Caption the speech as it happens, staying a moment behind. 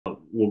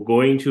we're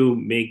going to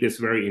make this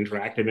very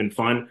interactive and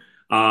fun.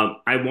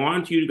 I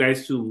want you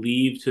guys to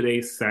leave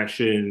today's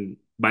session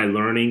by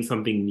learning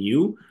something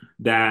new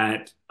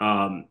that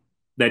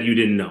that you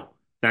didn't know.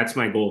 That's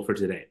my goal for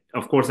today.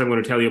 Of course, I'm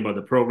going to tell you about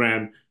the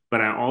program,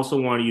 but I also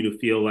want you to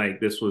feel like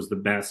this was the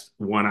best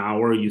 1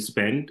 hour you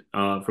spent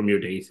from your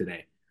day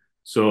today.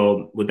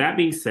 So, with that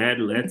being said,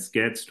 let's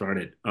get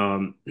started.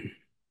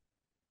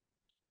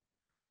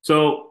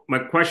 So, my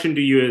question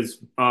to you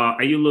is,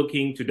 are you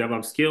looking to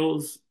develop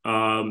skills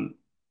and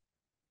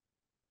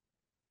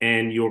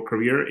your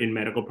career in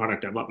medical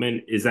product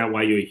development? Is that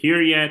why you're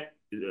here yet?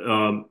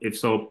 If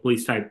so,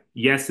 please type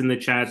yes in the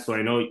chat so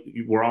I know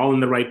we're all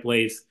in the right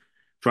place,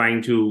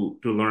 trying to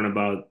learn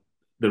about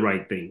the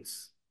right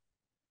things.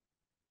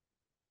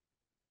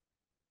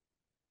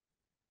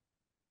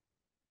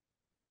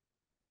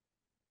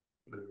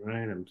 All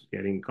right, I'm just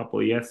getting a couple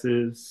of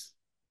yeses.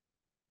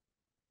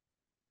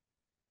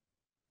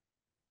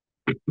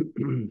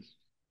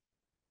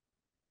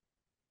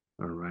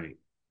 All right,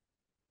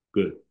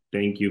 good.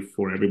 Thank you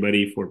for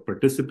everybody for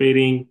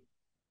participating.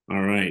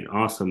 All right,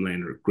 awesome,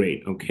 Lander.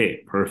 Great.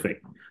 Okay,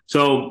 perfect.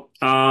 So,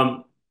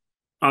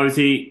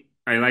 obviously,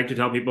 I like to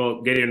tell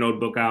people get your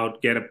notebook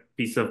out, get a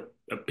piece of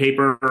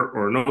paper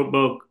or a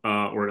notebook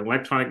or an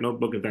electronic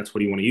notebook if that's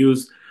what you want to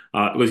use,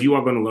 because you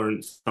are going to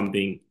learn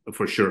something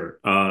for sure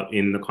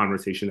in the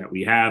conversation that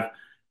we have,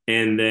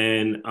 and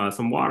then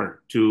some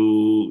water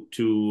to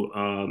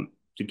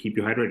keep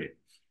you hydrated.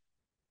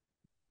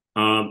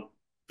 Um,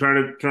 Try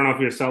to turn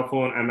off your cell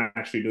phone. I'm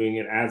actually doing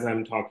it as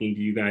I'm talking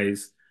to you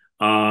guys.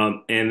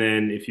 And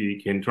then if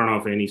you can turn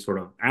off any sort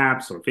of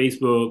apps or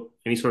Facebook,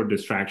 any sort of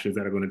distractions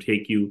that are going to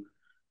take you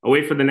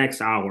away for the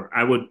next hour.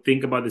 I would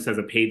think about this as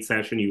a paid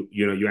session. You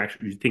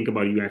think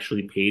about you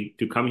actually paid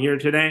to come here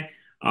today.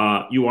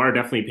 You are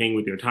definitely paying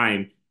with your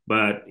time,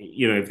 but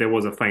if there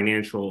was a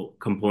financial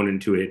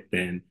component to it,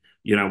 then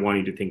I want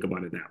you to think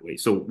about it that way.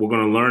 So we're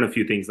going to learn a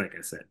few things, like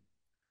I said.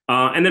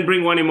 And then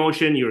bring one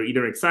emotion. You're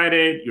either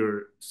excited,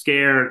 you're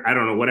scared, I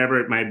don't know, whatever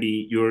it might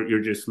be.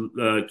 You're just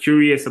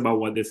curious about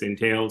what this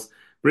entails.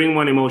 Bring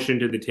one emotion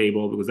to the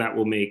table because that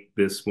will make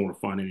this more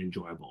fun and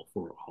enjoyable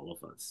for all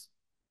of us.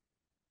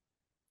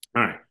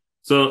 All right.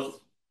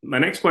 So my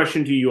next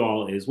question to you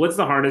all is, what's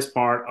the hardest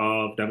part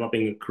of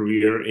developing a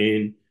career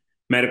in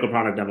medical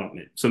product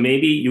development? So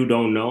maybe you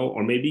don't know,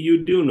 or maybe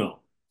you do know.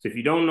 So if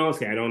you don't know,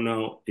 say I don't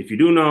know. If you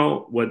do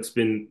know, what's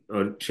been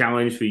a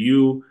challenge for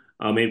you?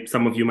 Maybe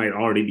some of you might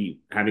already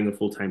be having a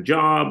full-time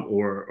job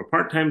or a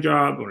part-time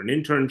job or an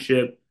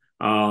internship,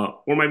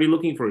 or might be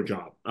looking for a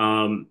job.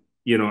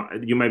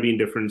 You might be in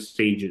different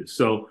stages.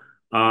 So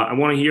I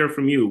want to hear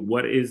from you.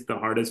 What is the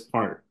hardest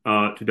part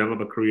to develop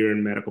a career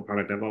in medical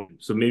product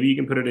development? So maybe you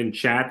can put it in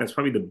chat. That's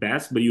probably the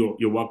best, but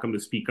you're welcome to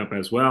speak up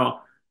as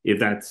well if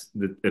that's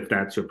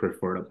your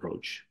preferred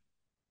approach.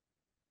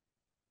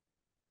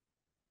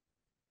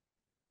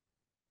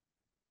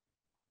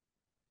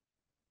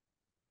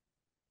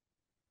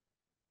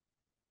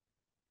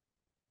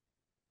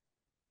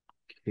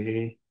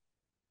 Okay.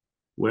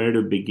 Where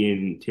to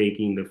begin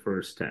taking the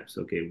first steps?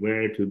 Okay,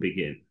 where to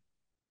begin?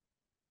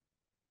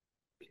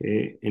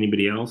 Okay.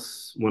 Anybody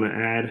else want to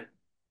add?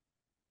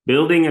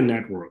 Building a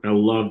network. I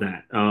love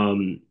that.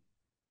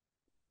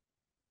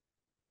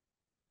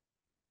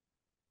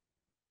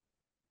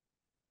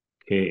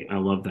 Okay, I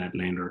love that,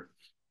 Lander.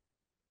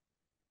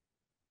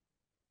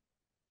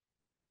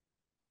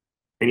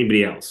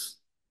 Anybody else?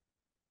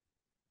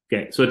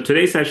 Okay, so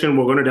today's session,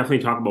 we're going to definitely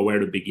talk about where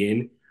to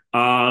begin.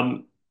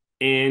 Um,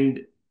 and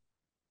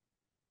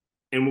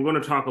and we're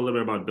going to talk a little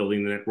bit about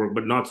building the network,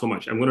 but not so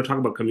much. I'm going to talk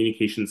about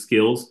communication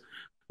skills,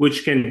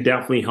 which can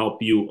definitely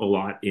help you a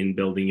lot in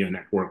building your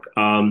network.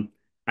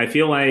 I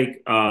feel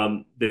like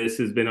this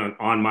has been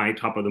on my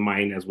top of the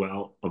mind as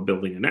well of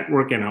building a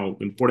network and how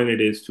important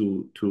it is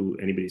to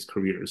anybody's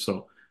career.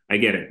 So I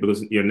get it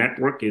because your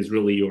network is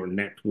really your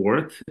net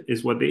worth,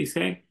 is what they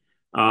say.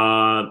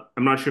 I'm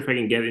not sure if I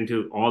can get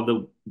into all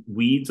the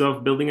weeds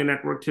of building a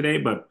network today,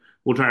 but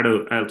I'll try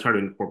to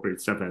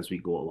incorporate stuff as we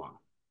go along.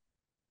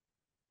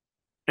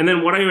 And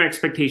then what are your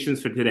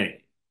expectations for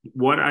today?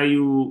 What are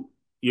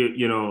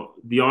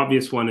the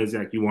obvious one is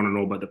that you want to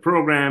know about the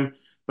program,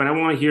 but I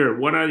want to hear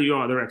what are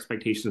your other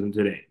expectations from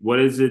today? What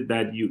is it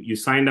that you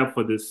signed up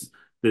for this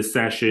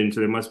session? So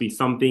there must be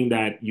something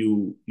that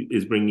you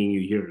is bringing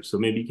you here. So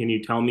maybe can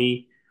you tell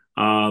me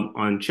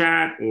on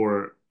chat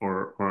or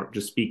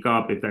just speak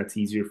up if that's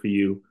easier for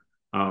you?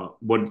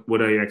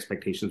 What are your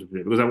expectations for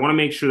today? Because I want to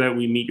make sure that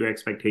we meet your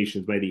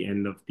expectations by the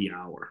end of the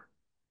hour.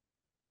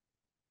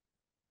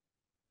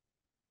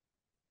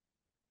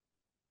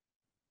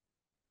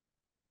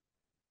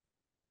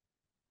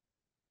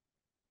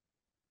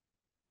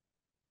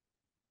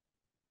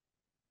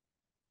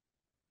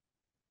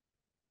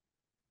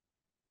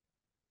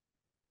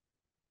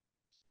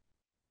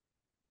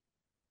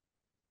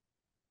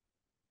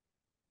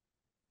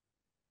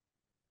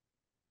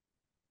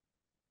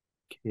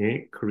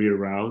 Okay, career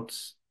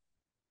routes,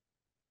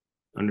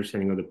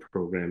 understanding of the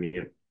program.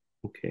 Yeah.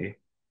 Okay.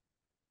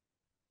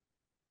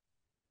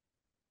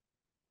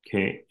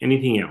 Okay.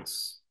 Anything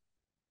else?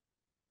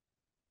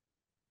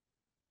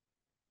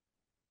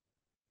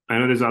 I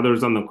know there's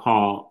others on the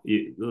call,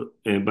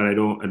 but I'd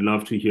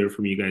love to hear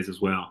from you guys as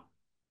well.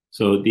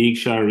 So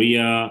Diksha,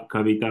 Ria,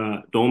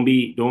 Kavita, don't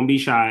be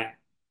shy.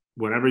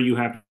 Whatever you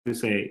have to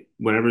say,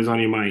 whatever's on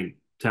your mind,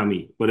 tell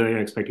me. What are your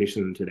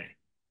expectations today?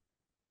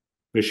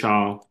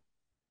 Vishal.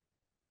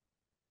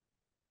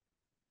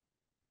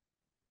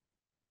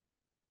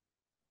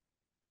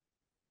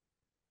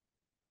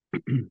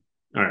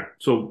 All right.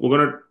 So we're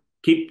gonna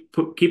keep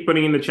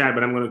putting in the chat,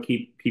 but I'm gonna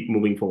keep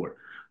moving forward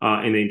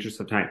in the interest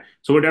of time.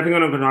 So we're definitely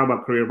gonna talk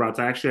about career routes.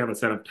 I actually have a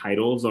set of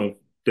titles of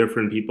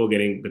different people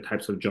getting the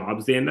types of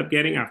jobs they end up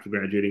getting after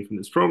graduating from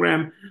this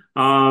program.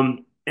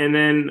 And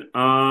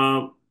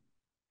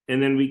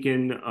then we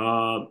can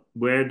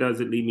where does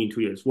it lead me in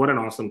 2 years? What an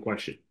awesome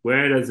question.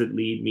 Where does it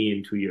lead me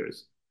in 2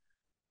 years?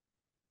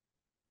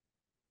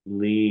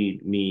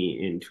 Lead me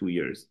in 2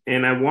 years.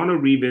 And I want to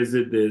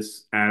revisit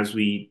this as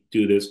we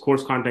do this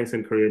course contents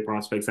and career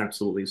prospects.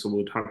 Absolutely. So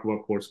we'll talk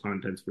about course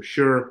contents for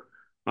sure.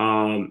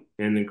 And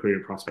then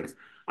career prospects.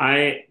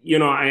 I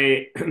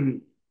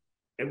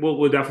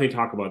we'll definitely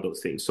talk about those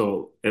things.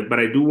 So, but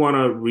I do want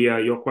to, Ria,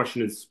 your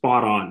question is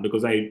spot on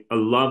because I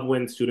love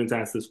when students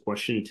ask this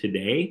question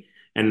today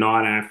and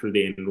not after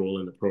they enroll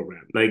in the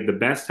program. Like the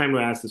best time to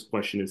ask this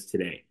question is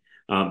today,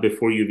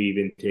 before you've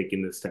even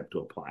taken the step to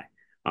apply,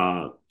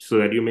 so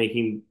that you're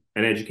making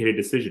an educated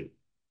decision.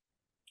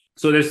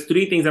 So there's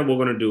three things that we're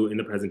going to do in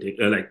the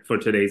presentation, like for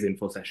today's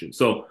info session.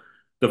 So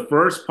the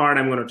first part,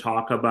 I'm going to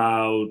talk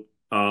about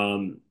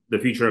the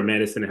future of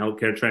medicine and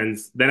healthcare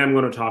trends. Then I'm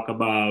going to talk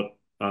about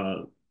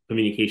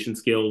communication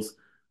skills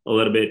a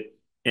little bit.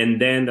 And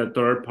then the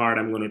third part,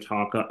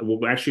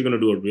 we're actually going to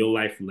do a real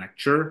life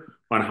lecture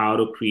on how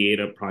to create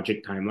a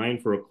project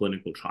timeline for a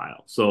clinical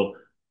trial. So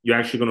you're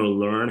actually going to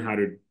learn how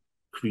to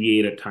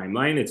create a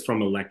timeline. It's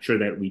from a lecture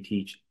that we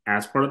teach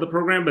as part of the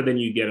program, but then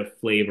you get a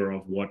flavor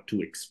of what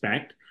to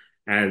expect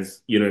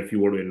as you know if you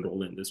were to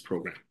enroll in this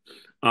program.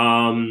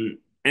 And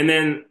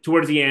then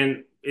towards the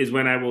end is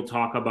when I will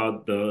talk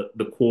about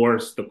the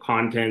course, the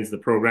contents, the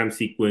program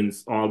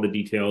sequence, all the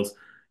details,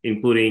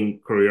 including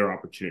career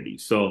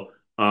opportunities. So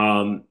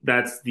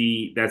that's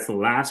the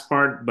last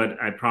part,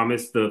 but I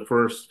promise the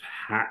first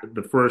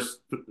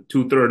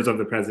 2/3 of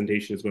the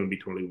presentation is going to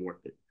be totally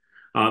worth it.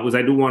 Because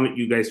I do want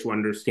you guys to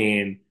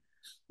understand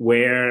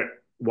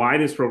why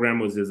this program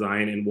was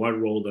designed and what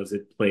role does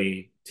it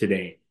play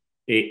today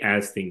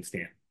as things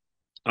stand.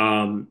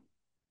 Um,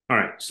 all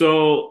right,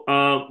 so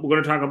we're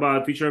going to talk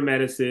about future of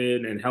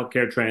medicine and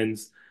healthcare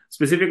trends.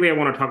 Specifically, I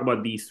want to talk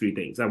about these three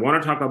things. I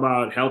want to talk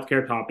about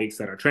healthcare topics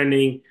that are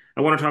trending.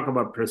 I want to talk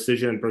about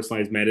precision and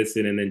personalized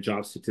medicine, and then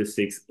job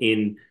statistics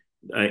in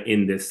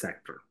this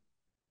sector.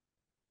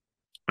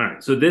 All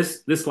right, so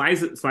this slide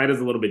is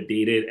a little bit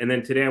dated, and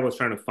then today I was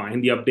trying to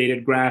find the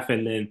updated graph,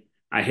 and then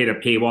I hit a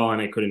paywall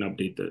and I couldn't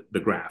update the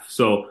graph.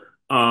 So,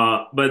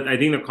 but I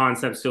think the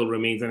concept still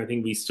remains, and I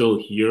think we still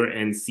hear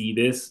and see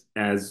this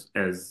as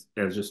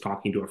just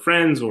talking to our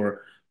friends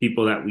or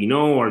people that we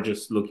know, or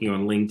just looking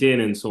on LinkedIn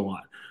and so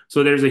on.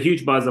 So there's a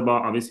huge buzz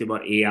about obviously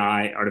about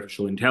AI,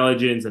 artificial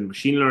intelligence, and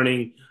machine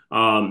learning.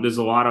 There's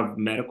a lot of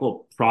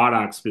medical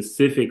products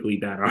specifically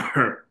that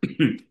are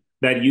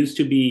that used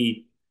to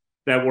be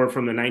that were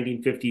from the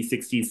 1950s,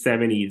 60s,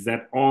 70s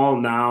that all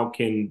now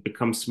can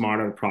become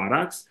smarter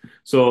products.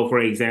 So, for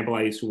example,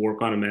 I used to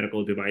work on a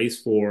medical device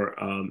for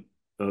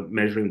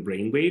measuring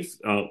brain waves.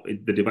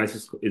 The device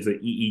is an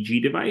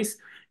EEG device.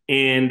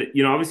 And,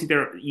 you know, obviously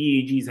their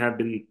EEGs have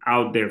been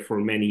out there for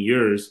many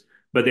years,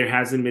 but there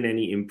hasn't been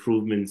any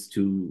improvements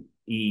to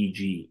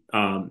EEG.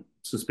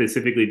 So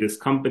specifically, this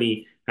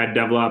company had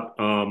developed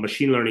a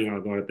machine learning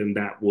algorithm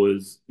that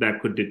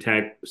could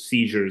detect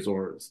seizures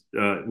or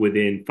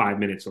within 5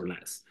 minutes or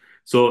less.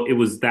 So it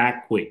was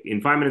that quick.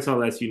 In 5 minutes or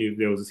less, you knew if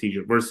there was a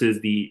seizure.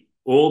 Versus the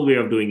old way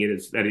of doing it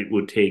is that it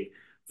would take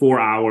 4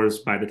 hours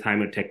by the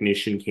time a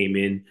technician came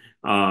in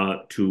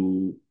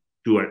to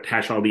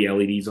attach all the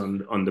LEDs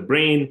on the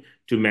brain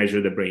to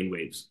measure the brain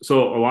waves.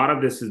 So a lot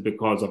of this is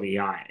because of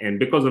AI and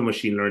because of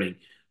machine learning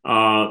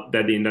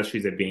that the industry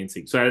is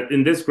advancing. So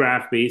in this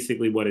graph,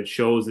 basically what it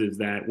shows is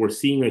that we're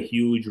seeing a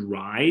huge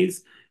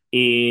rise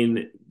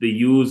in the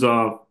use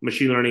of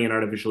machine learning and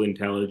artificial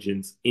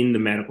intelligence in the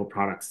medical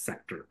products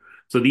sector.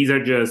 So these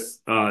are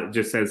just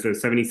says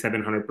there's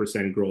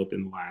 7,700% growth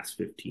in the last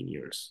 15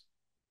 years.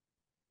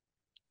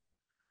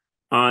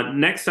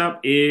 Next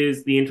up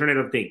is the Internet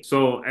of Things.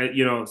 So,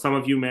 you know, some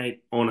of you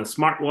might own a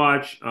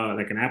smartwatch,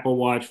 like an Apple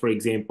Watch, for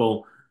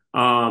example.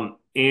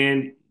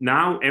 And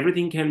now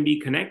everything can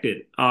be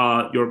connected.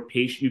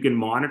 You can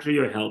monitor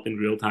your health in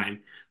real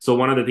time. So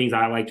one of the things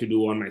I like to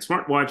do on my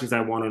smartwatch is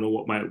I want to know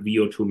what my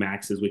VO2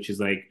 max is, which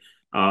is like,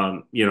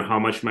 you know, how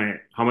much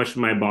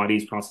my body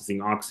is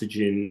processing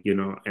oxygen, you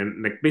know,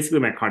 and like basically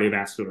my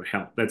cardiovascular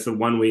health. That's the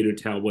one way to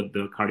tell what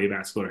the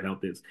cardiovascular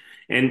health is.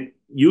 And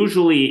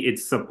usually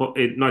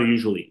not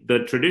usually. The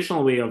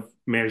traditional way of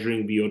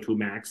measuring VO2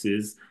 max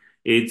is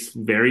it's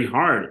very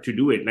hard to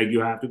do it. Like you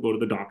have to go to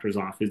the doctor's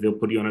office, they'll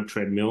put you on a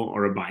treadmill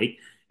or a bike,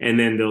 and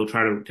then they'll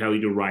try to tell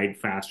you to ride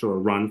faster or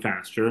run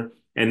faster.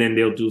 and then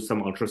they'll do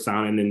some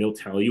ultrasound, and then they'll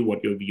tell you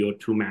what your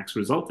VO2 max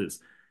result is.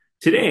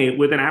 Today,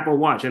 with an Apple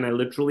Watch, and I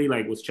literally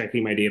like was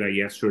checking my data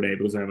yesterday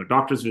because I have a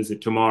doctor's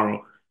visit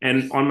tomorrow,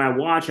 and on my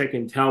watch, I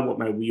can tell what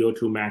my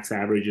VO2 max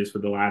average is for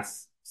the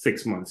last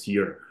 6 months,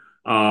 year.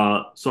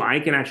 So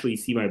I can actually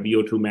see my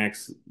VO2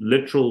 max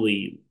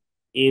literally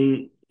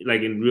in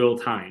real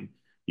time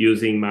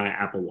using my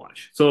Apple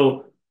Watch.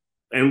 So,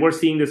 and we're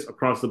seeing this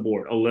across the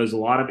board. Oh, there's a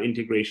lot of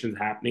integrations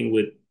happening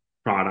with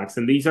products,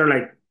 and these are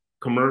like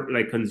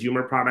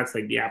consumer products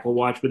like the Apple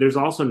Watch, but there's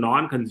also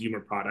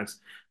non-consumer products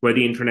where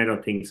the Internet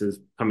of Things is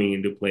coming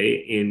into play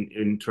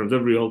in terms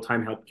of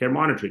real-time healthcare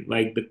monitoring,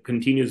 like the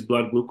continuous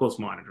blood glucose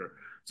monitor.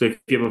 So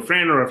if you have a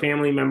friend or a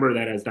family member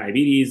that has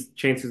diabetes,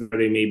 chances are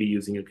they may be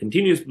using a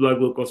continuous blood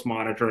glucose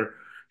monitor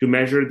to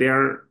measure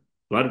their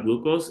blood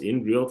glucose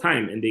in real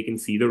time, and they can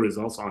see the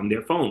results on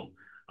their phone.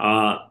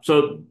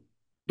 So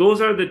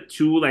those are the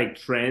two like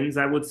trends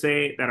I would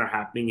say that are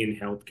happening in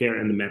healthcare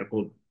and the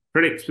medical,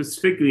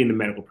 specifically in the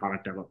medical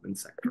product development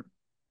sector.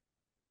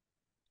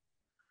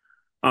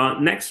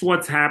 Next,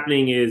 what's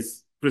happening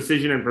is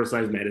precision and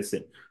personalized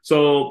medicine.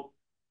 So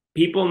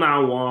people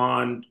now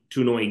want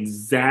to know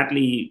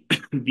exactly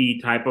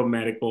the type of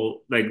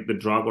medical, like the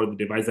drug or the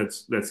device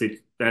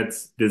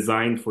that's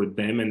designed for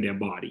them and their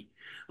body.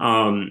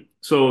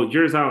 So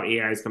here's how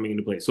AI is coming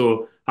into play.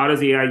 So how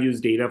does AI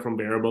use data from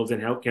wearables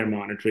and healthcare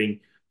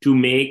monitoring to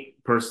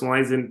make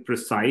personalized and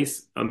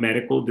precise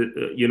medical,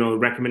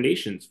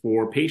 recommendations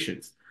for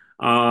patients?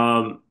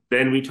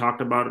 Then we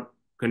talked about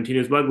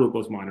continuous blood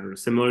glucose monitor.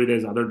 Similarly,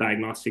 there's other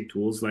diagnostic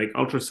tools like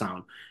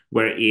ultrasound,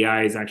 where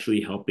AI is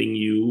actually helping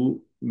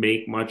you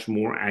make much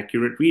more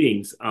accurate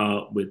readings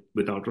with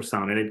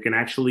ultrasound, and it can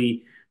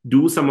actually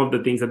do some of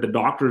the things that the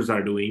doctors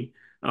are doing,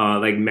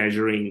 like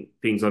measuring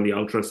things on the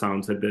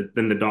ultrasounds.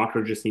 Then the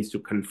doctor just needs to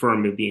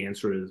confirm if the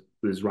answer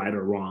is right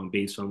or wrong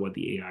based on what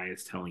the AI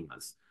is telling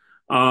us.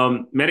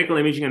 Medical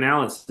imaging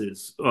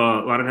analysis. A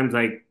lot of times,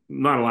 like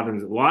not a lot of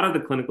times, a lot of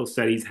the clinical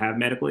studies have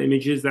medical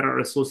images that are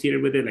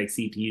associated with it, like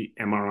CT,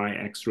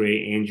 MRI,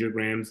 X-ray,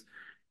 angiograms.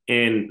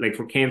 And like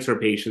for cancer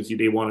patients,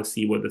 they want to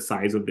see what the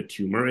size of the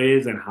tumor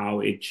is and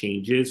how it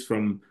changes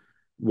from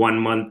 1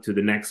 month to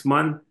the next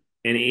month.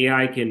 And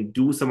AI can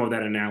do some of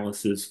that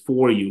analysis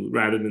for you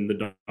rather than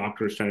the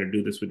doctors trying to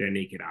do this with their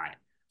naked eye.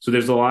 So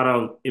there's a lot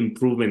of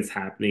improvements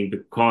happening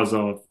because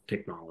of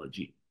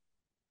technology.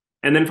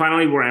 And then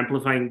finally, we're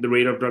amplifying the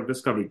rate of drug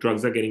discovery.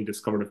 Drugs are getting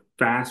discovered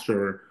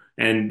faster,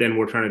 and then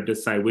we're trying to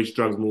decide which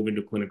drugs move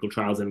into clinical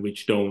trials and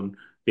which don't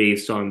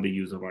based on the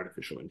use of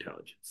artificial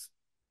intelligence.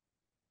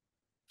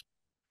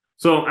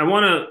 So I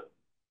want to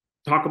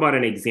talk about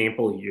an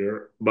example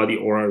here about the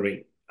Aura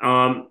Ring.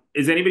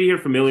 Is anybody here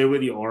familiar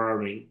with the Aura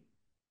Ring?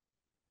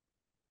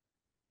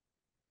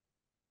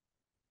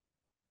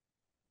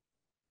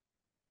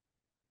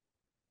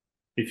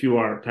 If you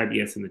are, type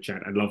yes in the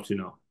chat. I'd love to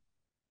know.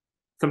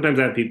 Sometimes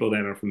I have people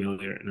that are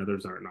familiar and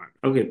others are not.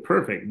 Okay,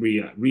 perfect.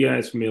 Ria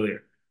is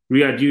familiar.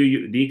 Ria,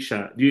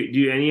 Diksha,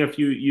 do any of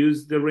you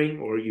use the ring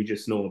or you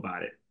just know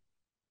about it?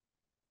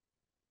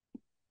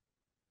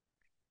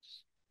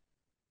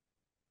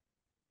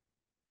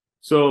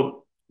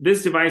 So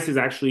this device is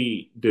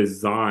actually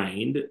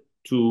designed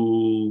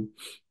to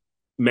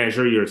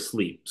measure your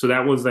sleep. So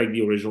that was like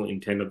the original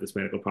intent of this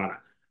medical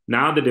product.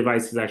 Now the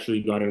device has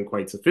actually gotten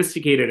quite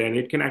sophisticated and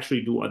it can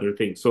actually do other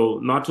things. So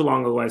not too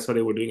long ago, I saw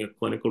they were doing a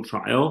clinical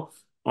trial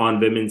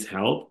on women's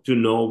health to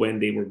know when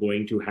they were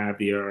going to have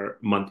their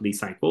monthly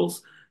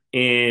cycles.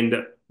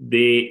 And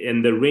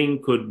the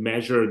ring could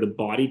measure the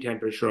body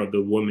temperature of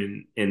the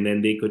woman, and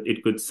then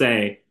it could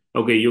say,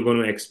 okay, you're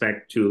going to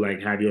expect to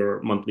like have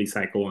your monthly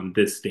cycle on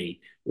this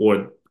date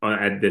or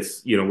at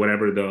this,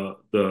 whatever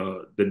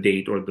the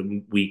date or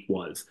the week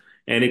was.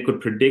 And it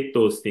could predict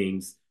those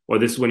things, or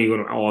this is when you're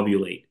going to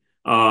ovulate,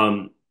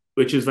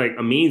 which is like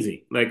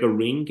amazing. Like a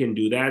ring can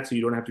do that, so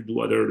you don't have to do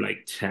other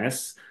like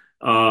tests,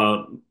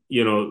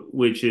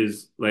 which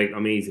is like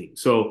amazing.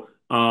 So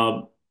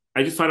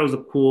I just thought it was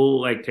a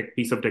cool like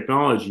piece of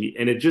technology,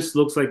 and it just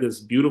looks like this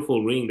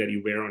beautiful ring that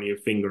you wear on your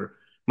finger.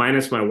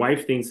 Minus my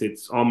wife thinks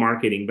it's all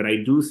marketing, but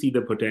I do see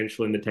the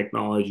potential in the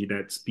technology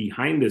that's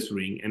behind this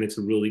ring, and it's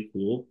a really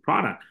cool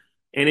product.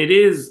 And it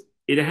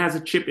has a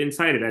chip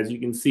inside it, as you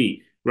can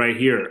see right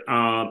here,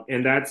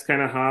 and that's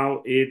kind of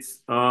how it's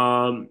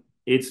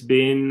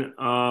been.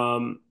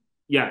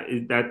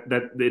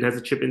 That it has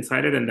a chip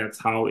inside it, and that's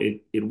how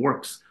it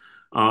works.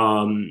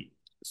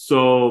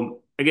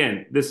 So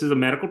again, this is a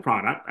medical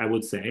product, I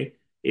would say.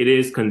 It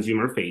is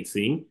consumer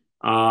facing.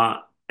 And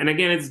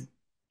again,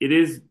 it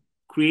is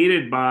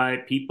created by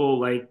people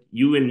like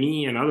you and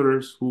me and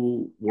others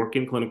who work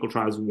in clinical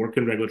trials, work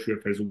in regulatory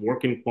affairs,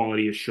 work in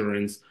quality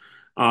assurance,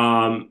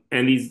 and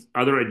these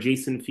other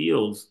adjacent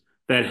fields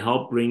that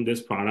help bring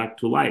this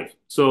product to life.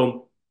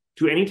 So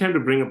to any time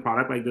to bring a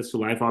product like this to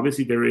life,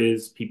 obviously there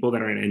is people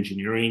that are in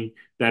engineering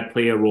that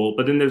play a role,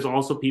 but then there's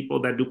also people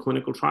that do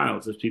clinical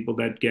trials. There's people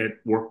that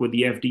work with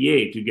the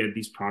FDA to get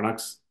these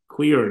products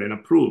cleared and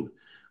approved.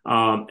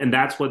 And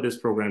that's what this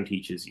program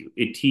teaches you.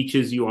 It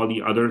teaches you all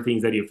the other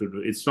things that you have to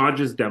do. It's not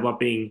just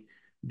developing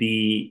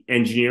the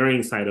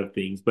engineering side of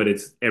things, but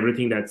it's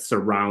everything that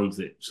surrounds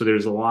it. So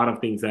there's a lot of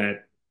things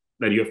that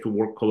you have to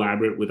work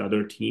collaborate with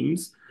other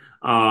teams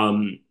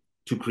um,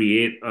 to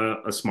create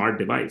a smart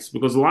device.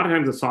 Because a lot of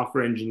times the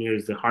software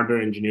engineers, the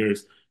hardware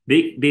engineers,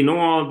 they know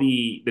all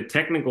the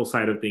technical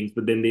side of things,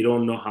 but then they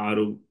don't know how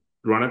to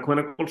run a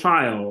clinical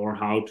trial or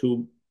how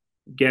to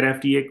get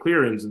FDA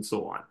clearance and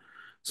so on.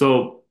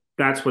 So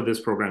that's what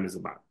this program is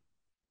about.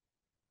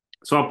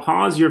 So I'll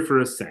pause here for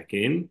a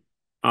second.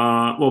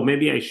 Well,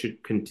 maybe I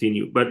should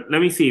continue, but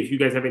let me see if you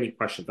guys have any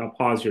questions. I'll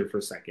pause here for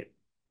a second.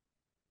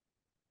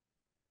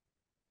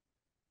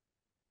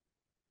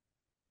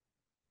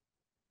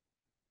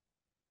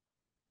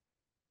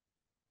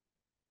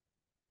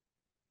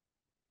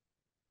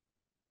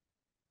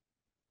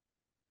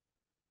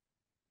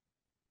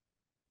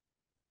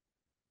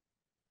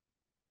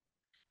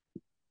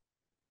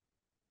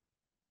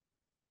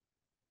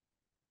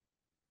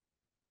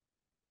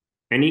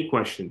 Any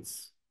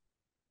questions?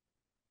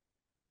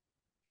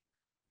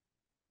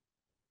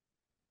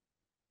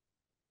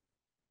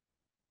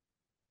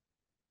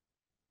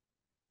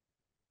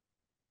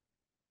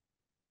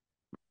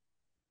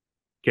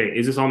 Okay,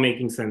 is this all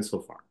making sense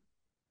so far?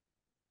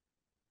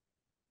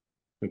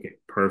 Okay,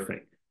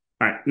 perfect.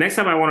 All right, next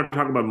up, I want to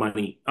talk about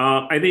money.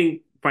 I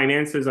think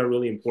finances are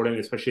really important,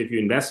 especially if you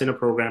invest in a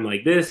program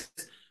like this.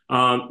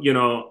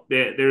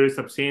 There is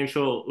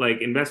substantial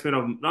like investment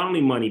of not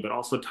only money but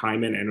also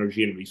time and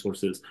energy and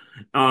resources.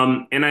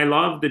 And I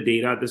love the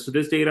data.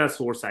 This data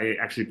source, I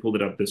actually pulled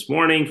it up this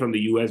morning from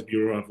the U.S.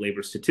 Bureau of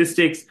Labor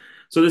Statistics.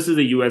 So this is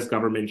the U.S.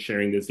 government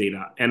sharing this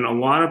data, and a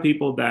lot of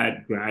people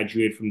that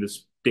graduate from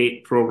this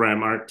state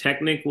program are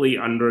technically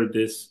under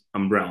this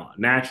umbrella,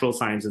 natural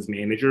sciences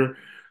manager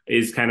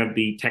is kind of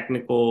the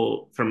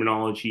technical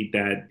terminology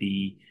that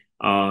the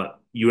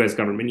U.S.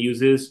 government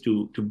uses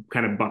to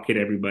kind of bucket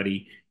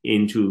everybody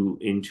into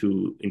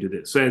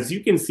this. So as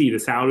you can see, the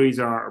salaries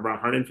are around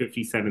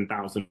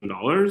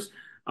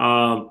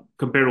 $157,000.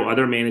 Compared to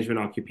other management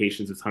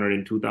occupations, it's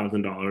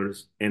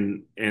 $102,000,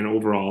 and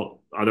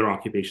overall other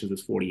occupations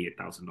is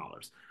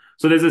 $48,000.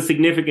 So there's a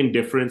significant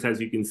difference,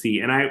 as you can see.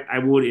 And I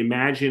would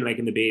imagine, like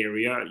in the Bay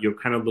Area, you're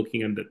kind of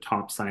looking at the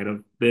top side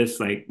of this,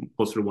 like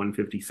closer to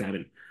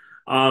 157.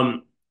 A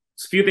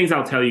few things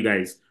I'll tell you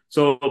guys.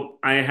 So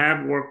I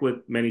have worked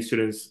with many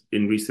students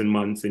in recent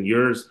months and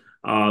years.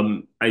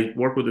 I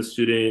worked with a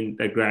student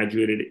that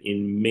graduated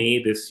in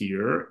May this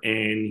year,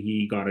 and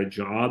he got a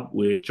job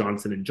with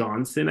Johnson and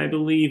Johnson, I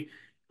believe.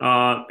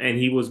 And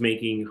he was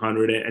making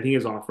 100. I think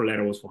his offer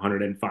letter was for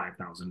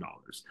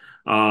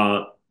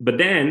 $105,000. But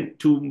then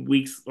 2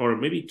 weeks or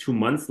maybe 2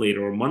 months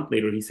later or a month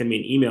later, he sent me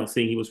an email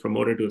saying he was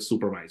promoted to a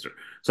supervisor.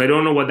 So I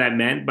don't know what that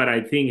meant, but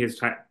I think his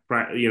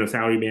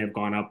salary may have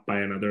gone up by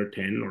another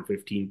 10 or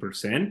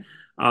 15%.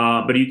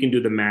 But you can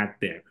do the math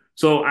there.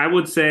 So I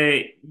would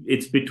say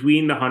it's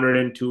between the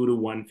 102 to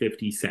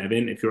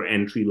 157 if you're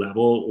entry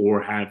level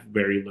or have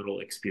very little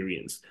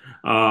experience.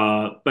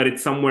 But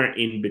it's somewhere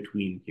in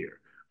between here,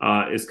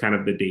 is kind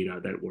of the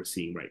data that we're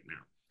seeing right now.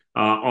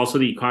 Also,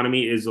 the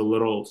economy is a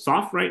little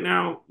soft right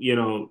now.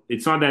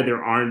 It's not that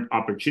there aren't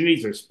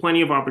opportunities. There's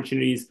plenty of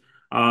opportunities,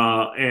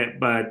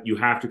 but you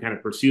have to kind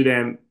of pursue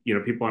them.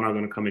 People are not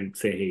going to come and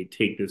say, "Hey,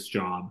 take this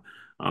job,"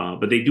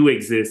 but they do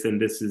exist, and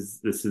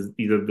these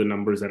are the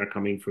numbers that are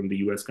coming from the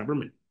U.S.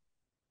 government.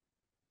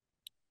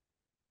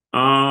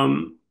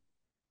 Um,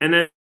 and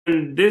then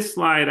this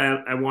slide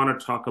I want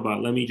to talk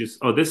about.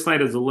 This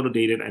slide is a little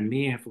dated. I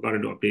may have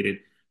forgotten to update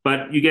it,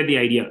 but you get the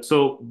idea.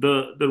 So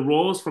the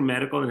roles for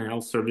medical and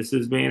health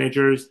services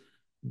managers,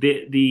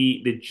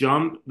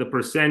 the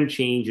percent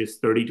change is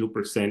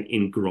 32%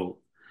 in growth.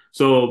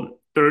 So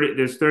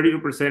there's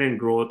 32% in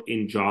growth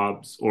in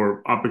jobs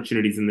or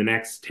opportunities in the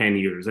next 10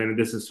 years. And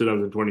this is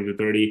 2020 to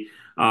 30.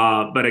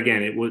 But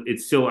again,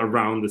 it's still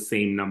around the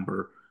same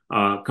number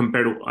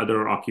compared to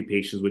other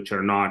occupations which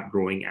are not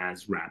growing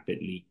as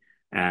rapidly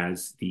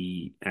as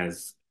the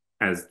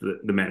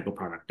medical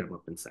product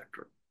development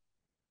sector.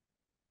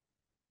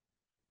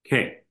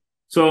 Okay,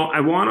 so I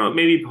want to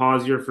maybe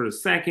pause here for a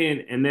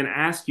second and then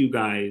ask you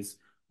guys,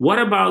 what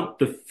about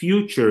the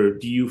future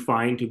do you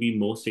find to be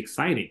most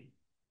exciting?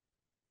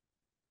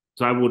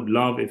 So I would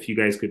love if you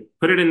guys could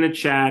put it in the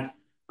chat.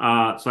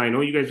 So I know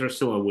you guys are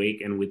still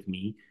awake and with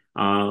me.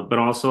 But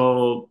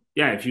also,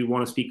 yeah, if you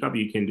want to speak up,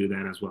 you can do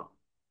that as well.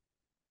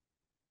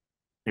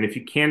 And if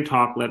you can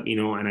talk, let me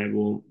know, and I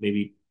will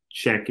maybe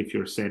check if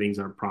your settings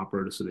are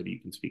proper so that you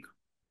can speak.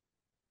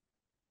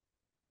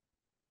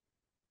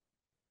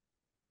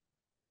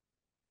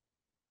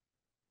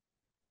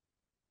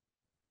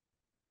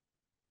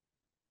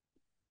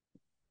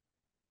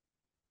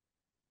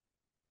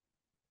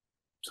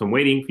 So I'm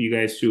waiting for you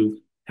guys to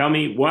tell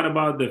me what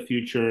about the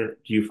future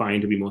do you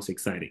find to be most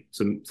exciting?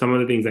 So some of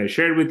the things I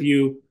shared with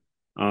you,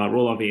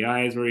 role of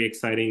AI is very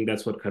exciting.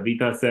 That's what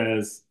Kavita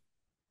says.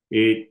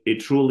 It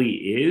truly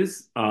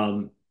is.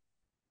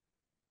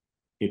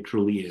 It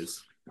truly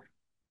is.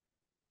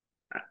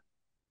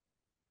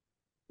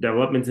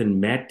 Developments in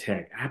med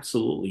tech,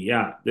 absolutely.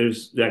 Yeah,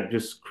 there's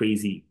just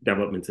crazy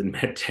developments in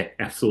med tech,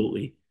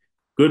 absolutely.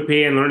 Good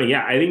pay and learning.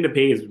 Yeah, I think the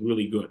pay is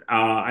really good.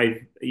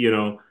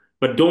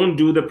 But don't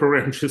do the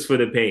program just for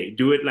the pay.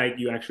 Do it like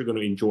you're actually going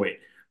to enjoy it.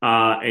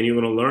 And you're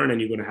going to learn and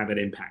you're going to have an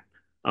impact.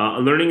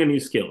 Learning a new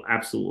skill.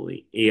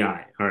 Absolutely.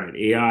 AI. All right.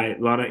 AI, a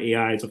lot of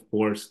AIs, of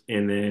course.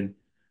 And then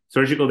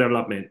surgical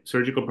development,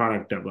 surgical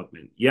product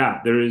development.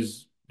 Yeah, there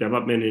is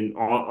development in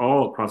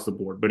all across the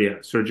board, but yeah,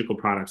 surgical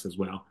products as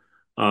well,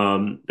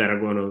 that are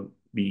going to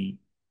be,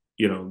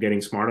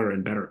 getting smarter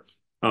and better.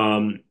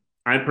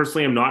 I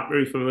personally am not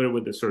very familiar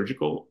with the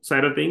surgical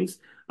side of things,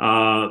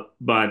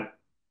 but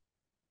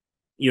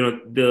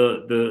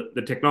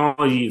the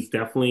technology is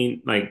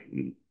definitely like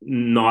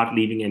not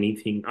leaving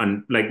anything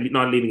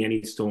not leaving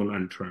any stone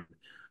unturned.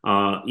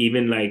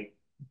 Even like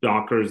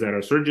doctors that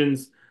are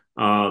surgeons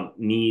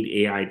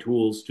need AI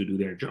tools to do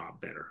their job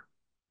better.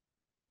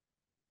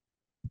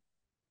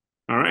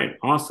 All right,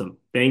 awesome.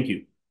 Thank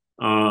you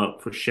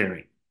for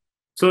sharing.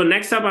 So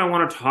next up, I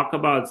want to talk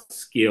about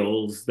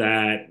skills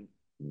that.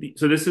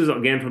 So this is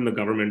again from the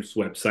government's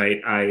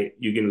website.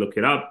 You can look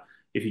it up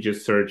if you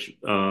just search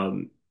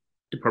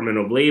Department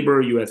of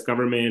Labor, U.S.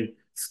 government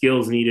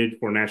skills needed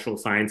for National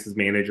Sciences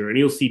Manager, and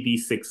you'll see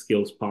these six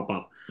skills pop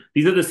up.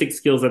 These are the six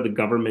skills that the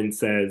government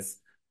says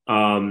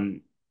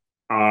um,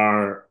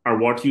 are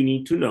what you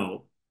need to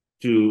know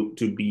to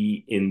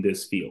be in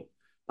this field.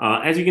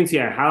 As you can see,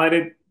 I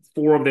highlighted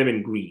four of them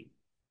in green.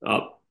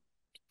 Uh,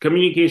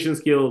 Communication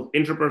skills,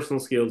 interpersonal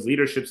skills,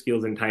 leadership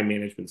skills, and time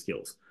management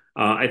skills.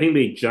 I think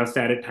they just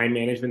added time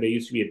management. They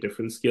used to be a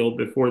different skill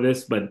before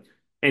this, but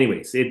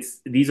anyways,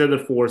 it's these are the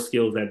four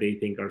skills that they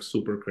think are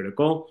super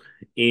critical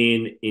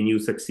in you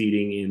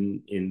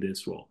succeeding in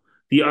this role.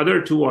 The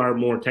other two are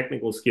more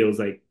technical skills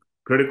like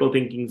critical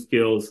thinking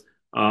skills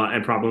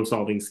and problem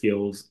solving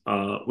skills,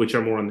 which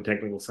are more on the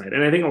technical side.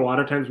 And I think a lot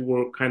of times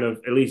we're kind of,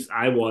 at least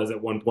I was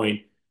at one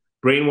point,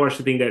 brainwashed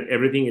to think that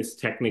everything is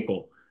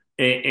technical,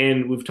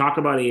 and we've talked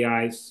about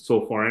AI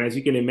so far. And as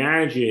you can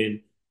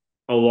imagine,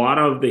 a lot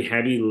of the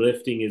heavy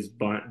lifting is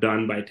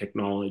done by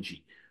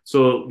technology.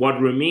 So what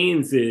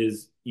remains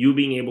is you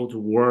being able to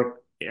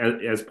work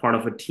as part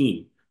of a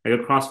team, like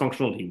a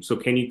cross-functional team. So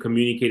can you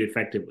communicate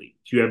effectively?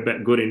 Do you have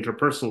good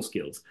interpersonal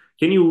skills?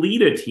 Can you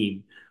lead a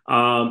team?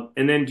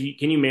 And then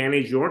can you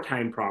manage your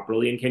time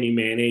properly? And can you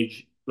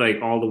manage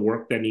like all the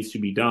work that needs to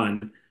be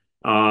done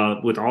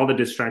with all the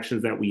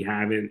distractions that we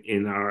have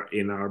in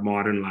our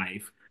modern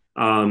life?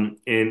 And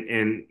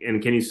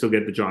can you still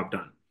get the job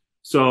done?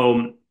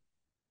 So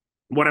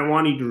what I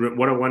want you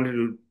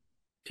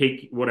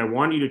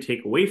to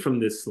take away from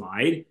this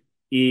slide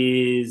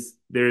is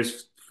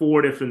there's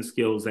four different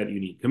skills that you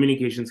need: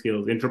 communication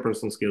skills,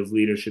 interpersonal skills,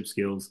 leadership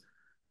skills,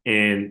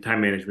 and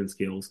time management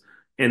skills.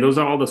 And those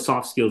are all the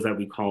soft skills that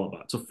we call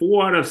about. So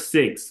four out of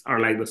six are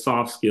like the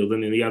soft skills,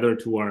 and then the other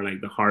two are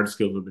like the hard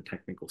skills or the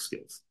technical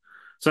skills.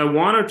 So I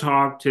want to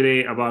talk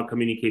today about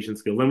communication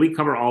skills, and we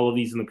cover all of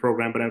these in the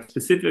program, but I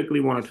specifically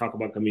want to talk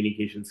about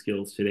communication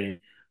skills today.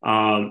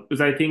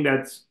 Because I think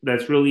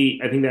that's really,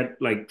 I think that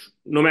like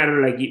no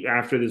matter like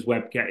after this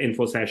webcast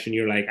info session,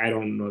 you're like, I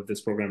don't know if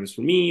this program is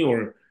for me,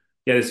 or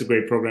yeah, this is a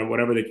great program,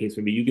 whatever the case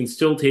may be. You can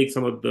still take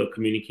some of the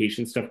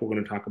communication stuff we're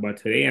going to talk about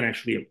today and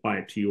actually apply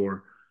it to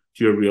your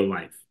real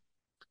life.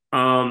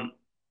 Um,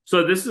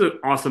 so this is an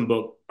awesome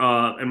book.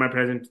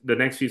 And the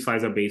next few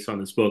slides are based on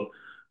this book.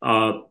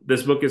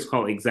 This book is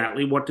called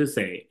Exactly What to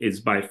Say. It's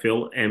by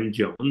Phil M.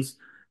 Jones,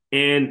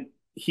 and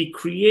he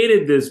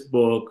created this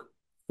book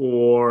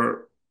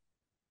for.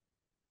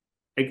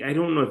 I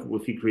don't know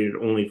if he created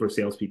only for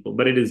salespeople,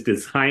 but it is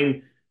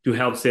designed to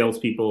help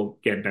salespeople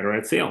get better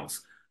at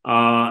sales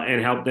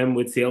and help them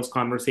with sales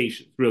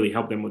conversations. Really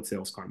help them with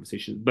sales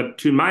conversations. But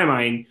to my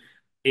mind,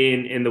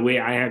 in the way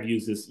I have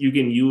used this, you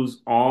can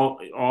use all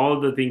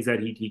the things that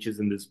he teaches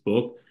in this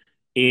book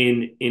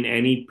in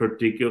any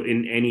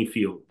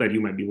field that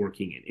you might be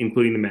working in,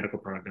 including the medical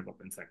product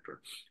development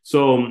sector.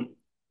 So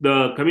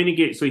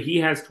so he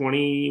has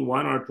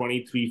 21 or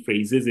 23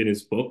 phrases in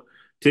his book.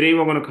 Today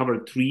we're going to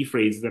cover three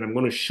phrases, and I'm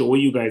going to show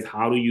you guys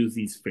how to use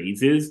these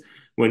phrases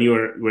when you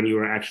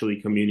are actually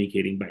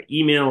communicating by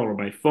email or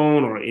by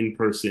phone or in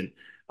person.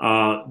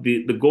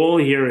 The goal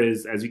here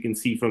is, as you can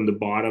see from the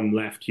bottom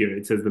left here,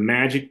 it says the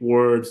magic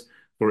words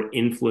for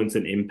influence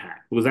and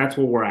impact, because that's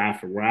what we're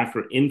after. We're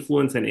after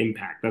influence and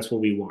impact. That's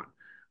what we want.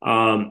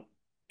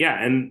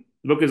 Yeah, and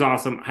the book is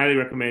awesome. Highly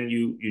recommend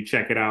you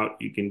check it out.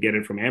 You can get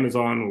it from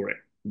Amazon or at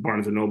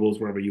Barnes and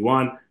Nobles, wherever you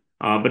want.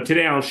 But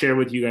today I'll share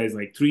with you guys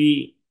like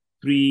three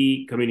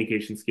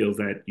communication skills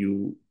that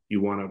you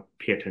want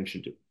to pay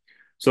attention to.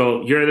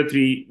 So here are the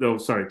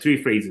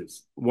three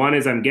phrases. One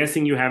is, I'm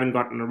guessing you haven't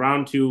gotten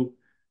around to.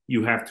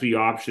 You have three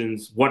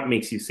options. What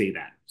makes you say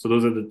that? So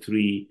those are the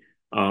three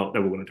that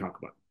we're going to talk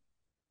about.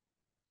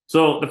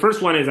 So the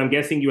first one is, I'm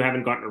guessing you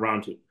haven't gotten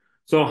around to.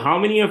 So how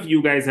many of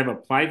you guys have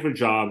applied for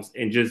jobs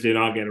and just did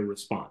not get a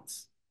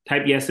response?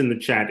 Type yes in the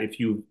chat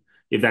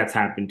if that's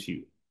happened to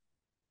you.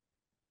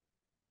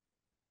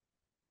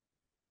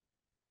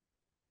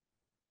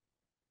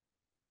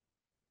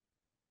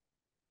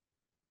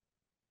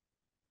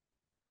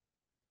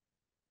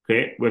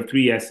 Okay, we have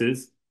three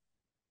yeses.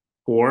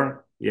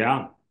 Four.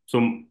 Yeah.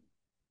 So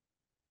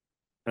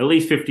at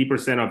least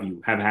 50% of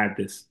you have had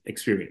this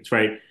experience,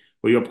 right?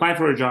 Where you apply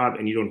for a job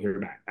and you don't hear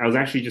back. I was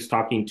actually just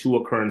talking to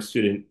a current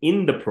student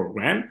in the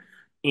program,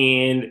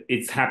 and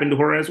it's happened to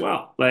her as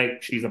well.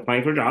 Like she's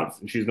applying for jobs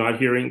and she's not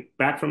hearing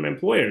back from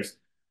employers.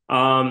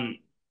 Um,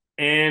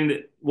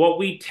 and what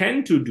we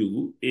tend to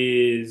do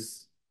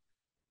is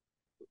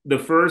the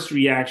first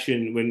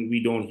reaction when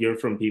we don't hear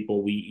from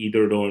people, we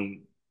either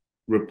don't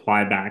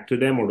reply back to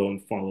them or don't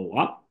follow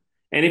up.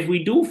 And if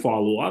we do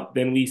follow up,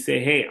 then we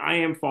say, hey, I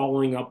am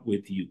following up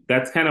with you.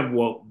 That's kind of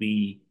what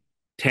we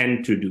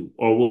tend to do.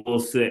 Or we'll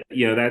say,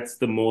 that's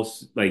the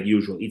most like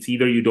usual. It's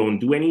either you don't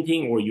do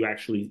anything or you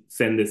actually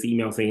send this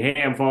email saying,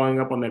 hey, I'm following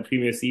up on that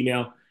previous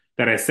email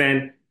that I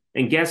sent.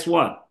 And guess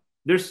what?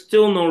 There's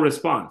still no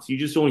response. You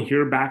just don't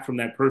hear back from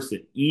that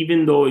person,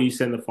 even though you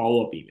send the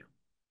follow up email.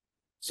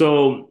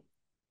 So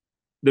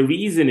the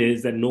reason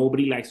is that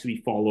nobody likes to be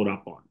followed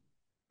up on.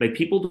 Like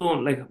people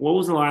don't like, what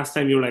was the last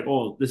time you were like,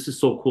 oh, this is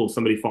so cool,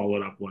 somebody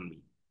followed up on me?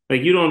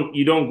 Like you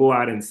don't go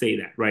out and say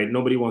that, right?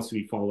 Nobody wants to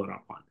be followed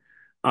up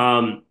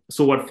on.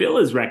 So what Phil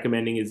is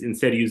recommending is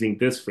instead using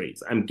this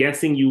phrase, I'm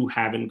guessing you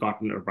haven't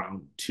gotten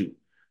around to.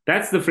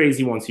 That's the phrase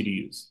he wants you to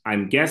use.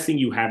 I'm guessing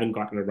you haven't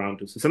gotten around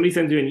to. So somebody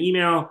sends you an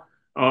email,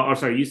 or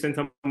sorry, you send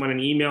someone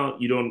an email,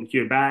 you don't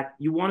hear back.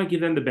 You want to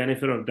give them the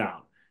benefit of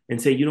doubt and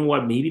say, you know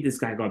what, maybe this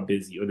guy got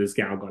busy or this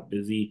gal got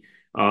busy.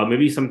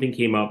 Maybe something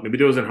came up. Maybe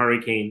there was a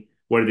hurricane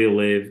where they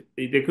live.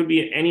 There could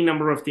be any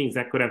number of things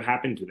that could have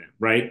happened to them,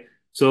 right?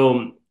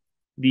 So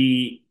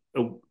the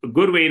a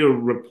good way to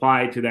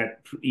reply to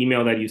that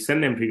email that you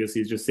sent them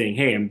previously is just saying,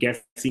 hey, I'm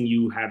guessing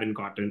you haven't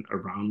gotten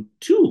around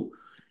to.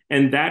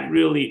 And that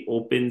really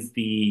opens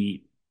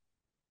that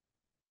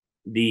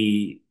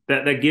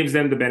gives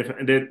them the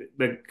benefit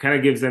that kind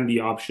of gives them the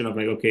option of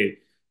like, okay,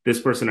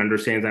 this person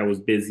understands I was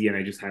busy and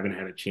I just haven't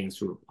had a chance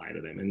to reply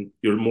to them, and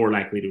you're more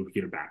likely to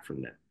hear back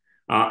from them.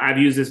 I've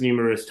used this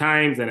numerous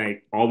times, and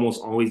I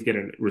almost always get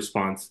a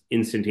response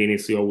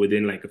instantaneously or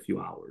within like a few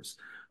hours.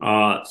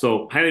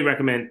 So highly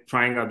recommend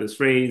trying out this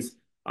phrase.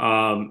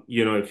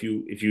 If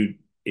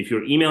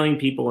you're emailing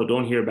people or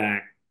don't hear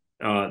back,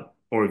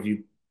 or if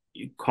you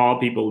call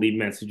people, leave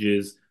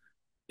messages,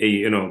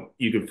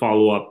 you could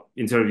follow up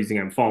instead of using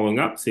I'm following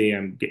up, say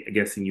I'm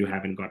guessing you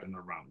haven't gotten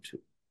around to.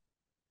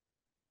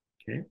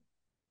 Okay.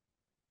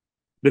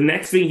 The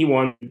next thing he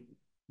wants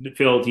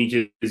Phil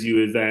teaches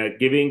you is that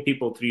giving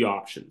people three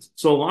options.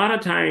 So a lot of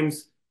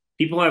times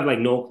people have like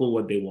no clue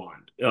what they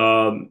want.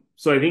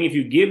 So I think if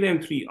you give them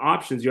three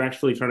options, you're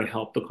actually trying to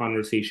help the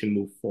conversation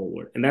move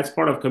forward. And that's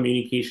part of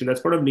communication.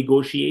 That's part of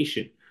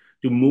negotiation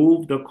to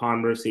move the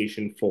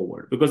conversation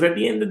forward. Because at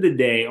the end of the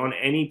day, on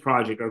any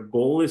project, our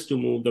goal is to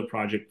move the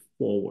project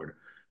forward.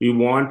 We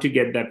want to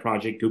get that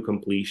project to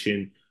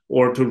completion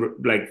or to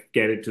like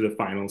get it to the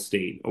final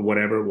state or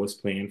whatever was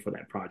planned for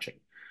that project.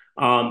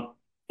 Um,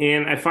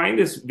 and I find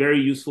this very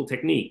useful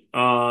technique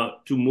to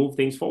move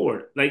things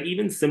forward. Like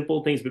even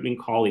simple things between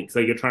colleagues,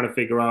 like you're trying to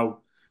figure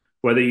out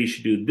whether you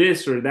should do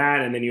this or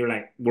that, and then you're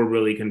like, we're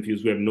really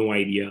confused, we have no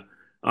idea,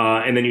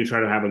 and then you try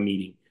to have a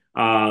meeting,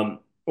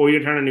 or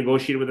you're trying to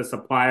negotiate with a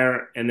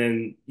supplier, and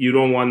then you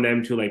don't want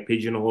them to like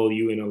pigeonhole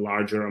you in a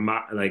larger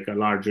amount, like a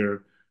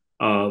larger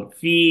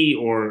fee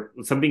or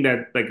something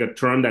that like a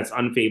term that's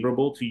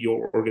unfavorable to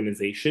your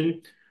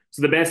organization.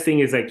 So the best thing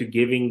is like to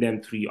giving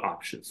them three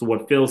options. So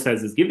what Phil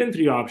says is give them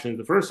three options.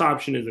 The first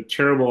option is a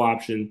terrible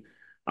option.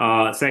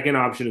 Second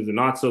option is a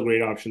not so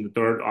great option. The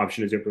third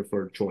option is your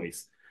preferred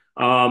choice.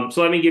 So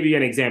let me give you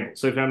an example.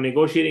 So if I'm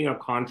negotiating a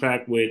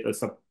contract with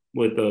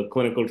a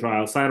clinical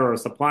trial site or a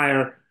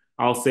supplier,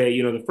 I'll say,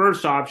 the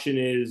first option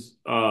is,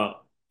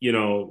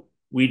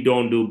 we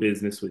don't do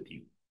business with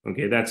you.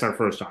 Okay, that's our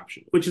first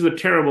option, which is a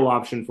terrible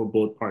option for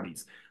both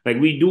parties. Like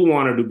we do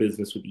want to do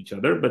business with each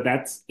other, but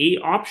that's a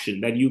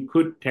option that you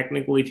could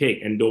technically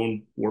take and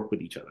don't work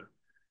with each other.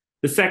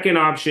 The second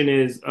option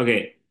is,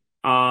 okay,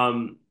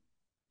 um,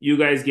 you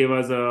guys give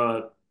us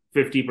a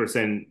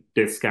 50%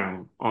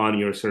 discount on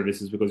your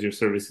services because your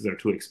services are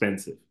too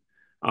expensive.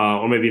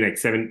 Or maybe like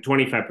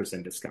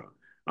 25%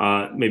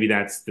 discount. Maybe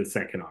that's the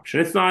second option.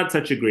 It's not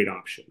such a great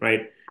option,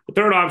 right? The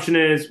third option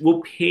is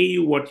we'll pay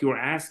you what you're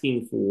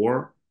asking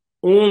for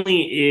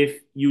only if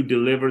you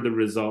deliver the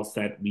results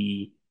that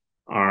we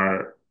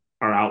are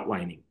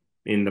outlining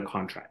in the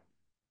contract.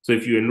 So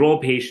if you enroll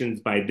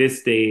patients by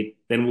this date,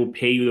 then we'll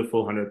pay you the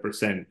full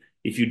 100%.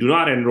 If you do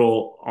not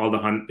enroll all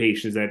the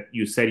patients that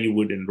you said you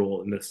would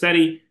enroll in the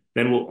study,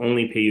 then we'll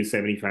only pay you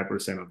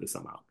 75% of this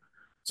amount.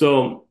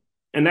 So,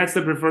 and that's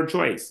the preferred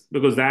choice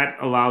because that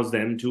allows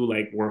them to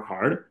like work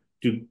hard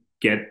to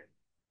get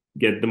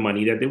the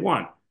money that they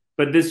want.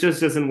 But this just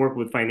doesn't work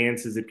with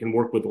finances. It can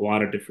work with a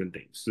lot of different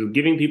things. So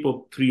giving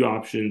people three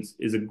options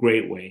is a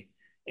great way.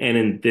 And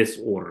in this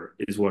order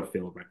is what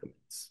Phil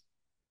recommends.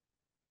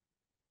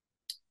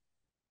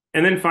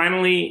 And then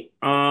finally,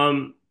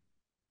 have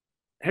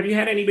you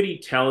had anybody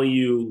tell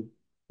you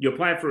you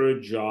apply for a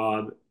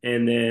job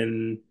and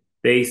then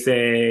they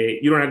say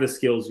you don't have the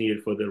skills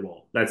needed for the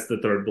role? That's the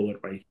third bullet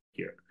right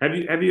here.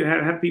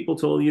 Have people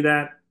told you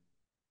that?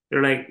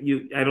 They're like,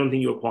 I don't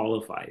think you're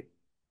qualified.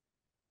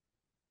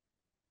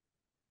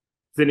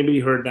 Has anybody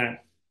heard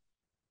that?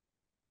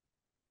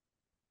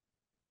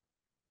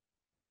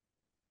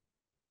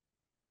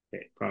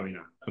 Okay, probably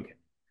not. Okay.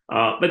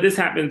 But this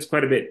happens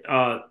quite a bit.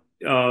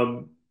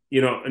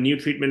 A new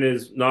treatment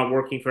is not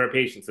working for our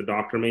patients. The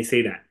doctor may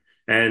say that.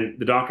 And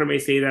the doctor may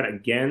say that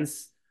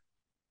against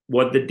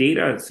what the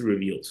data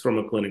reveals from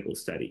a clinical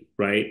study,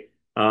 right?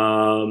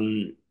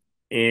 And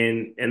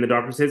the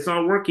doctor says it's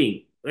not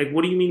working. Like,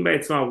 what do you mean by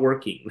it's not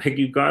working? Like,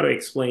 you've got to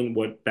explain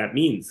what that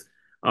means.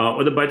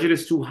 Or the budget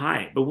is too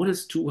high. But what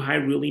does too high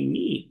really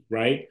mean,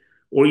 right?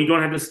 Or you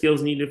don't have the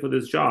skills needed for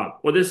this job.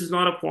 Or this is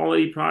not a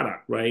quality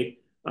product, right?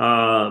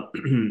 Uh,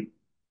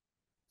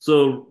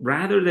 So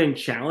rather than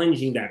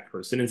challenging that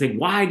person and saying,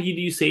 why did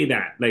you say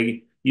that?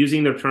 Like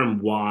using the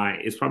term why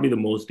is probably the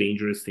most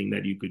dangerous thing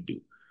that you could do.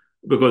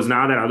 Because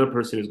now that other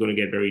person is going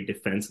to get very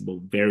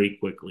defensible very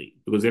quickly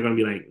because they're going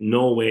to be like,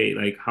 no way,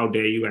 like, how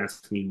dare you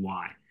ask me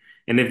why?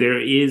 And if there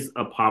is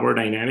a power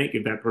dynamic,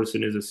 if that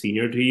person is a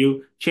senior to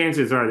you,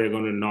 chances are they're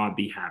going to not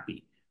be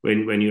happy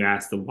when you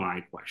ask the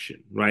why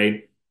question,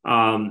 right?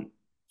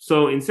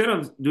 So instead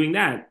of doing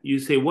that, you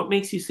say, what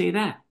makes you say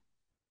that?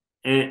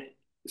 And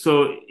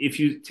so if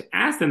you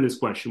ask them this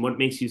question, what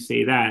makes you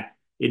say that?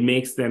 It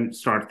makes them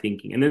start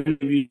thinking and then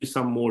give you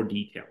some more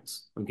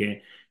details.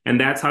 Okay. And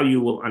that's how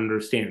you will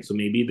understand. So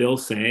maybe they'll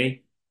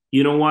say,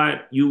 you know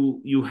what,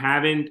 you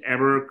haven't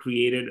ever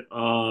created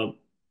a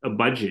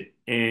budget.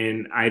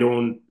 And I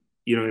don't,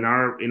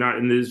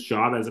 in this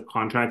job as a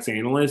contracts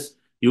analyst,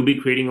 you'll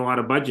be creating a lot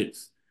of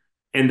budgets.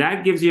 And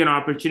that gives you an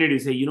opportunity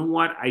to say, you know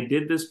what, I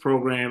did this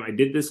program, I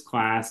did this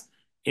class,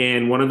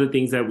 and one of the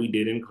things that we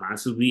did in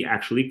class is we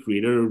actually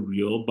created a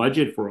real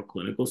budget for a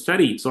clinical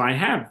study. So I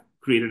have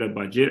created a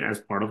budget as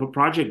part of a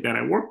project that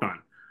I worked on.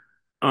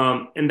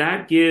 And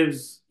that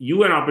gives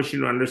you an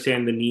opportunity to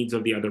understand the needs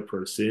of the other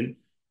person.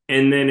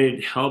 And then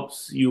it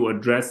helps you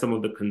address some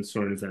of the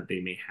concerns that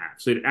they may have.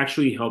 So it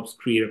actually helps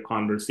create a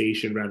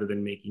conversation rather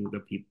than making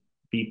the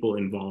people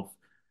involved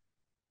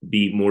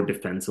be more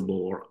defensible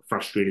or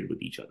frustrated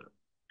with each other.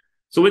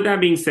 So with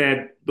that being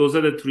said, those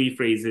are the three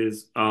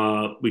phrases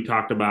we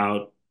talked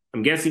about.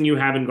 I'm guessing you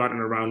haven't gotten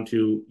around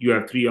to, you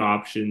have three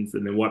options,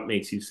 and then what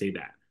makes you say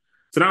that?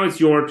 So now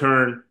it's your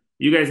turn.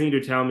 You guys need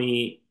to tell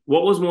me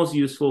what was most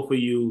useful for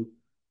you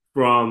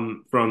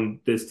from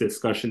this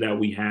discussion that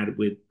we had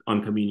with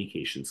on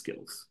communication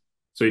skills.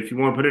 So if you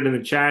want to put it in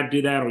the chat,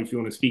 do that, or if you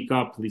want to speak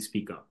up, please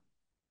speak up.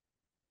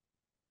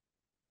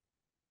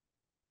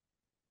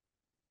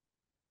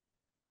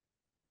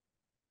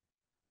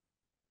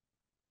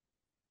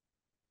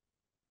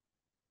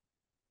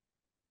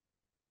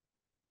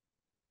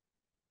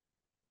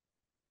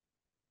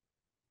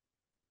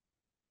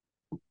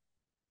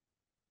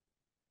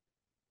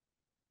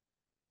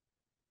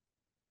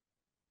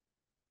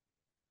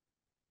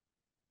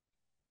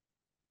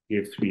 You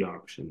have three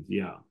options.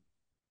 Yeah.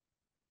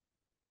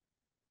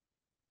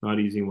 Not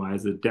using why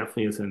is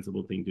definitely a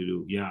sensible thing to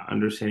do. Yeah,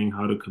 understanding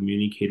how to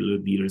communicate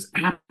with leaders.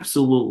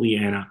 Absolutely,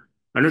 Anna.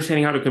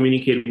 Understanding how to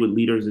communicate with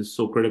leaders is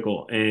so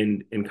critical,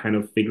 and kind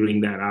of figuring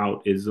that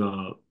out is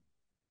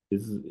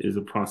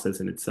a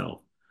process in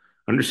itself.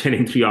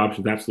 Understanding three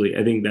options, absolutely.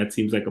 I think that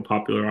seems like a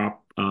popular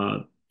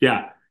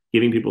yeah,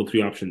 giving people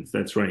three options.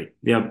 That's right.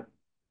 Yeah.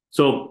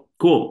 So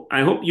cool.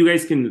 I hope you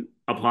guys can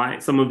apply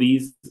some of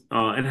these,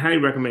 and highly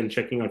recommend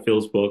checking out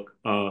Phil's book.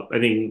 I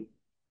think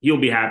you'll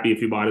be happy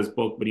if you bought his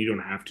book, but you don't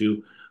have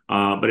to.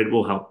 But it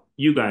will help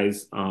you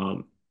guys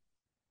learn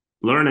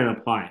and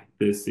apply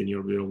this in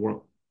your real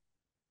world.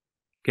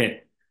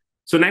 Okay.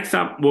 So next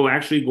up, we're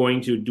actually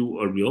going to do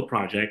a real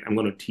project. I'm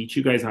going to teach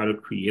you guys how to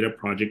create a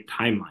project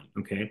timeline.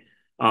 Okay.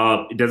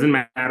 It doesn't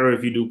matter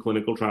if you do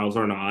clinical trials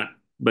or not,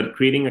 but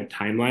creating a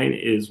timeline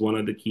is one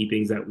of the key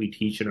things that we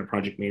teach in our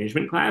project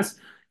management class.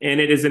 And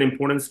it is an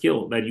important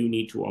skill that you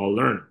need to all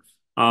learn.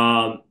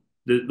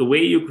 The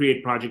way you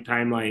create project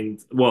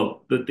timelines,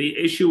 well, the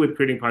issue with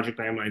creating project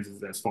timelines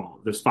is as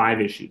follows. There's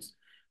five issues.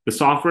 The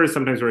software is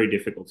sometimes very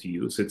difficult to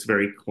use. It's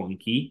very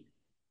clunky.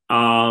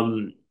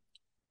 Um,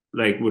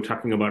 like we're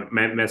talking about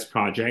MES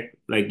project,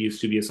 like used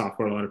to be a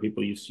software a lot of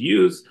people used to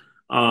use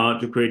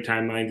to create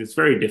timelines. It's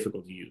very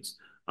difficult to use.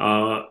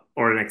 Or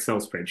an Excel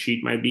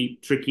spreadsheet might be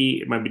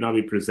tricky. It might be not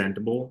be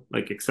presentable.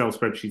 Like Excel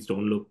spreadsheets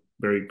don't look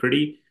very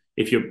pretty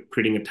if you're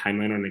creating a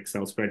timeline on an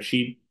Excel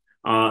spreadsheet.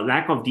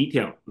 Lack of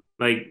detail.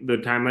 Like the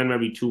timeline might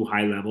be too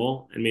high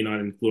level and may not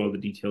include all the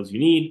details you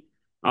need.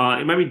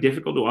 It might be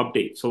difficult to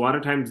update. So a lot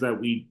of times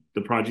the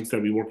projects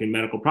that we work in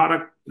medical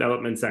product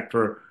development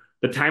sector,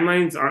 the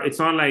timelines are, it's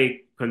not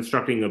like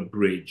constructing a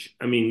bridge.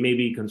 I mean,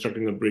 maybe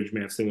constructing a bridge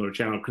may have similar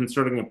channel,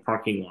 constructing a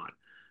parking lot.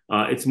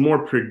 It's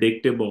more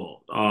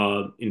predictable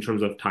in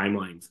terms of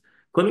timelines.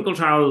 Clinical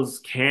trials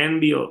can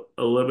be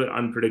a little bit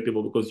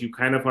unpredictable because you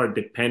kind of are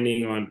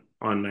depending on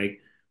like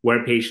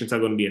where patients are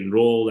going to be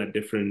enrolled at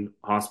different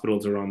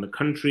hospitals around the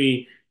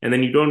country, and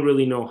then you don't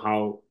really know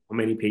how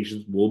many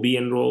patients will be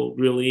enrolled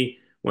really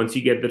once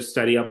you get the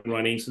study up and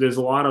running. So there's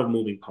a lot of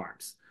moving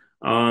parts.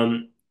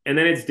 And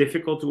then it's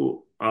difficult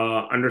to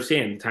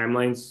understand.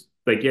 Timelines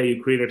like, yeah,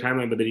 you create a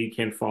timeline, but then you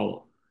can't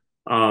follow.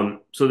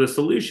 So the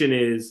solution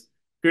is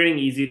creating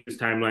easy to use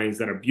timelines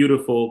that are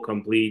beautiful,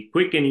 complete,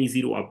 quick, and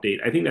easy to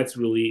update. I think that's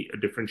really a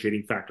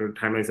differentiating factor.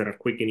 Timelines that are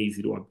quick and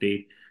easy to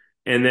update,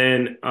 and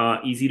then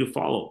easy to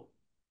follow.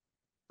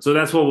 So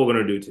that's what we're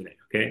going to do today.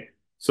 Okay.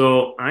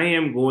 So I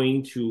am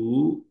going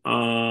to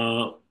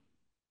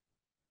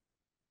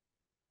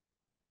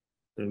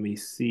let me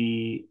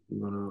see.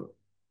 We're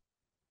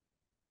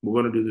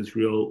gonna do this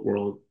real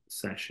world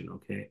session.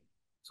 Okay.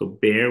 So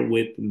bear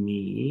with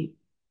me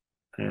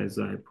as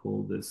I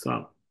pull this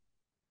up.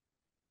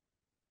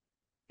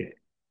 Okay.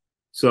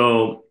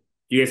 So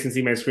you guys can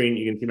see my screen.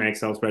 You can see my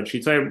Excel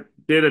spreadsheet. So I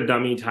did a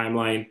dummy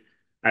timeline.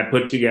 I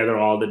put together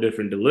all the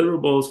different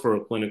deliverables for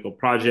a clinical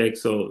project.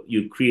 So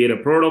you create a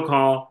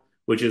protocol,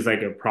 which is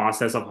like a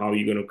process of how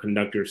you're going to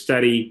conduct your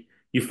study.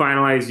 You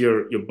finalize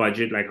your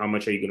budget, like how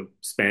much are you going to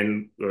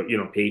spend or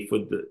pay for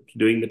the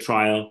doing the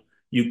trial.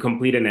 You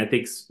complete an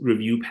ethics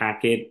review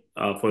packet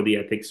for the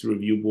ethics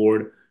review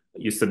board.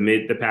 You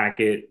submit the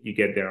packet. You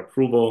get their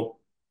approval.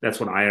 That's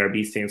what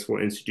IRB stands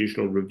for,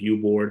 Institutional Review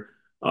Board.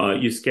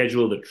 You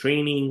schedule the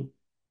training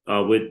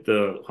with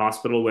the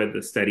hospital where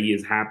the study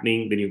is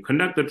happening. Then you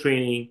conduct the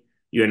training.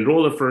 You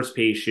enroll the first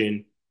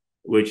patient,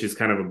 which is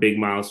kind of a big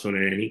milestone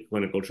in any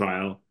clinical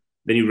trial.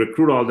 Then you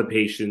recruit all the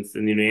patients,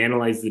 and then you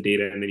analyze the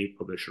data, and then you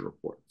publish a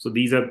report. So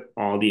these are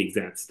all the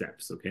exact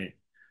steps. Okay.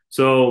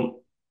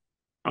 So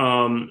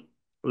um,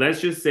 let's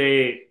just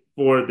say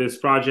for this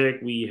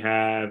project, we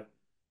have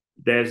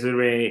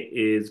Desiree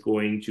is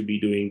going to be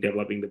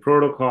developing the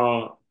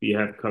protocol. We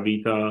have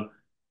Kavita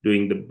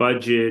doing the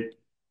budget.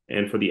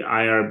 And for the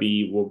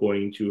IRB, we're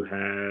going to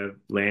have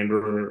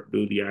Lander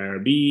do the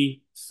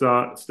IRB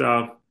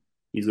stuff.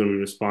 He's going to be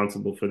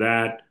responsible for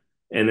that.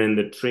 And then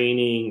the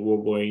training,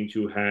 we're going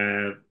to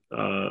have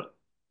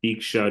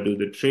Diksha do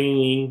the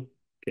training.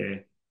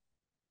 Okay.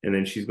 And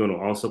then she's going to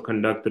also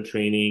conduct the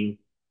training.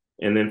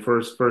 And then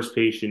first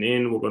patient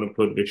in, we're going to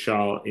put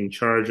Vishal in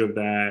charge of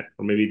that,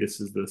 or maybe this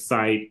is the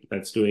site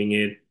that's doing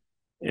it,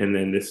 and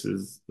then this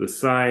is the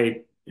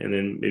site, and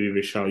then maybe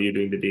Vishal, you're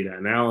doing the data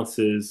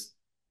analysis.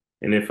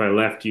 And if I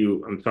left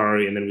you, I'm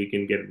sorry, and then we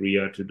can get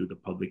Ria to do the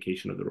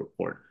publication of the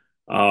report.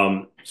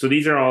 So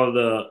these are all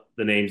the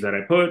names that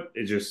I put.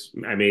 It's just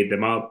I made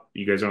them up.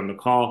 You guys are on the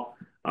call.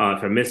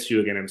 If I missed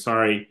you again, I'm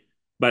sorry.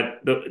 But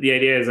the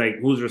idea is like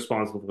who's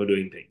responsible for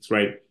doing things,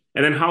 right?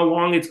 And then how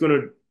long it's going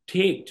to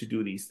take to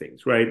do these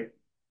things, right?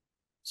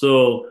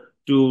 So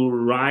to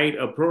write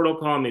a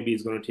protocol, maybe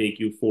it's going to take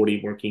you 40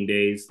 working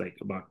days, like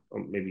about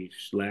maybe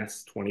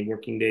less, 20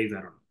 working days. I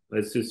don't know.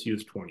 Let's just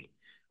use 20.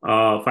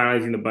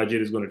 Finalizing the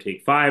budget is going to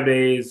take 5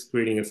 days.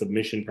 Creating a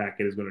submission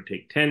packet is going to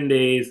take 10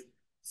 days.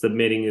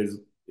 Submitting is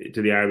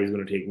to the IRB is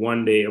going to take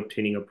 1 day.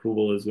 Obtaining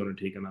approval is going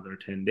to take another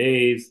 10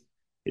 days.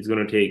 It's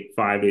going to take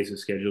 5 days to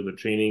schedule the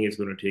training. It's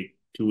going to take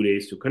 2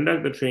 days to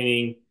conduct the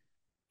training.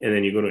 And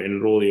then you're going to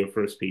enroll your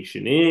first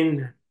patient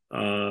in.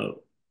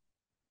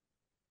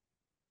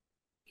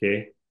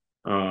 Okay.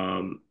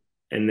 Um,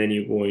 and then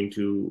you're going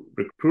to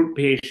recruit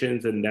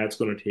patients, and that's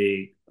going to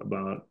take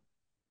about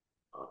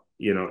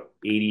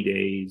 80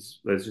 days.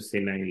 Let's just say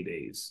 90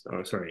 days.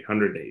 Sorry,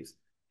 100 days.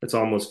 That's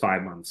almost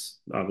 5 months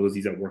because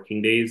these are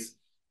working days.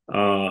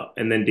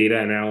 And then data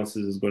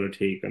analysis is going to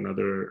take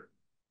another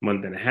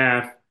month and a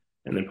half,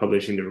 and then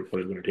publishing the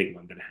report is going to take a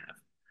month and a half.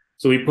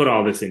 So we put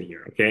all this in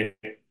here. Okay.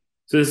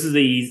 So this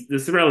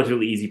is a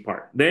relatively easy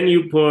part. Then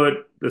you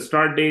put the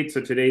start date.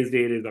 So today's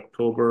date is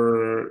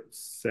October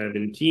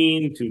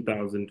 17,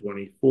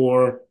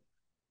 2024.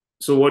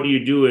 So what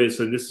you do is,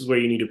 so this is where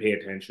you need to pay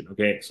attention.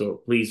 Okay.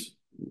 So please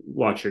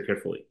watch here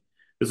carefully.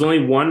 There's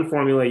only one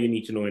formula you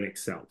need to know in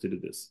Excel to do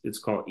this. It's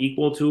called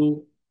equal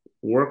to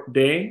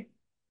workday,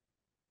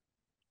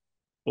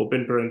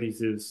 open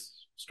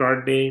parentheses,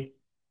 start date,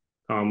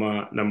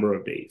 comma, number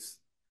of days.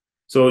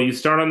 So you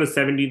start on the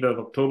 17th of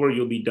October,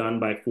 you'll be done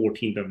by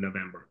 14th of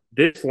November.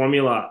 This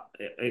formula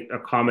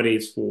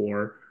accommodates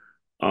for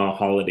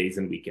holidays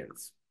and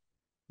weekends.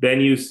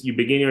 Then you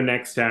begin your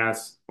next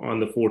task on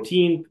the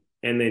 14th,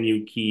 and then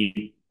you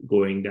keep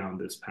going down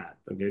this path.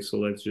 Okay, so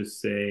let's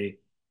just say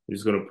I'm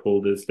just going to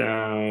pull this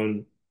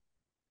down,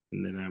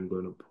 and then I'm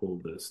going to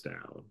pull this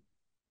down.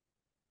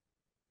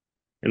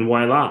 And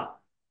voila,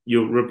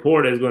 your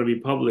report is going to be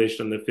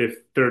published on the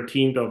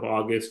 13th of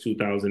August,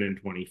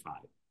 2025.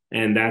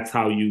 And that's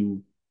how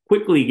you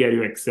quickly get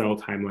your Excel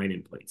timeline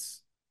in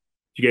place.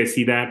 Do you guys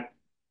see that?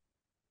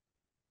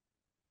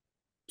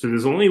 So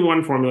there's only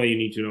one formula you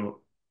need to know.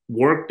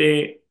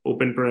 Workday,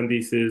 open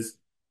parentheses,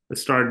 the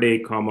start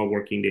date, comma,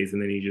 working days,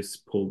 and then you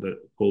just pull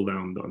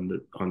down on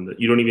the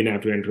you don't even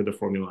have to enter the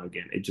formula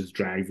again. It just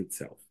drags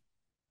itself.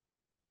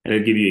 And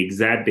it'll give you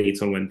exact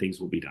dates on when things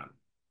will be done.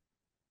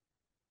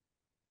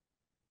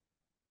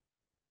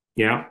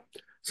 Yeah.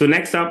 So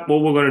next up,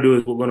 what we're going to do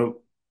is we're going to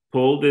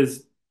pull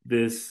this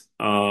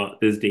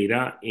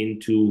data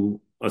into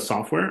a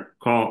software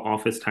called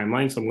Office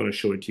Timeline. So I'm going to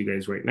show it to you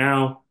guys right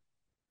now.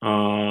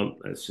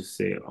 Let's just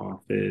say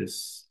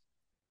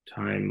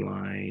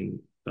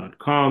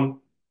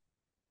officetimeline.com.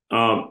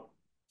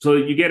 So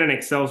you get an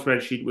Excel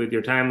spreadsheet with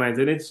your timelines,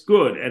 and it's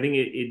good. I think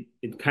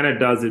it kind of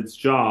does its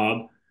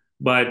job,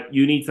 but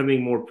you need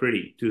something more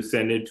pretty to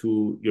send it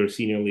to your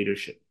senior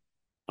leadership.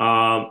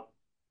 Um,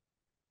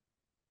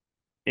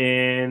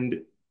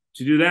 and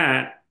to do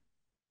that,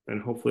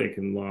 and hopefully I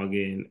can log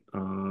in.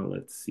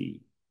 Let's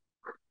see.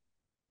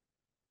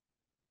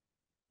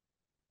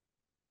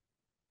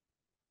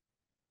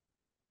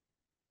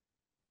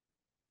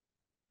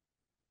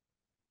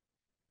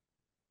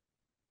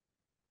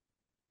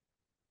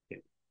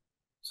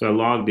 So I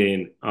logged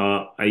in.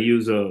 I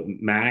use a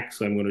Mac,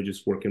 so I'm going to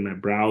just work in my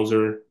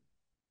browser.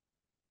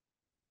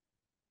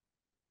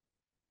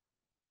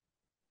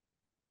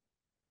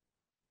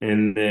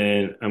 And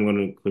then I'm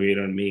going to create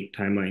on make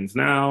timelines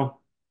now.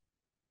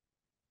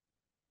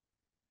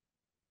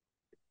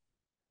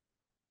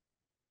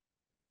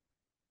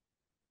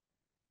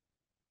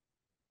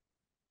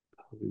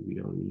 Probably we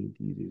don't need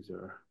these. These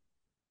are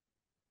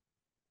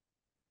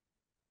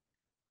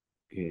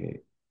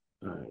okay.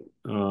 All right.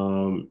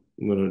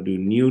 I'm going to do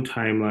new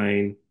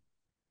timeline,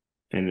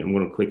 and I'm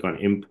going to click on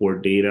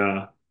import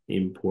data,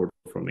 import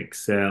from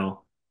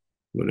Excel.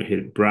 I'm going to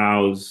hit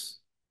browse,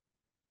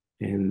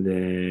 and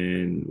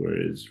then where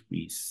is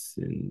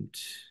recent?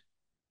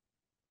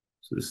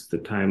 So this is the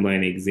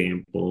timeline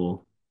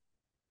example.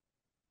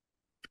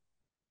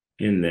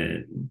 And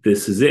then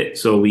this is it.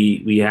 So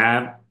we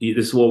have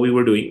this is what we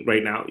were doing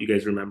right now. You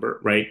guys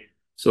remember, right?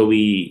 So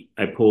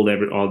I pulled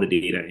all the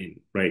data in,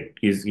 right?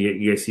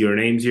 You guys see your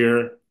names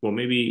here. Well,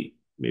 maybe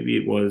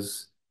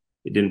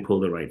it didn't pull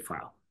the right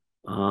file.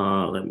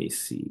 Let me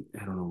see.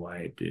 I don't know why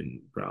it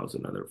didn't browse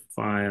another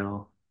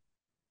file.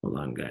 Hold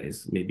on,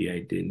 guys. Maybe I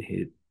didn't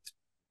hit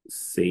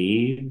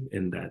save,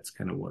 and that's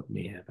kind of what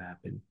may have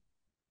happened.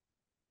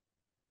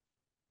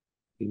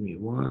 Give me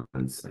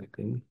 1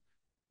 second.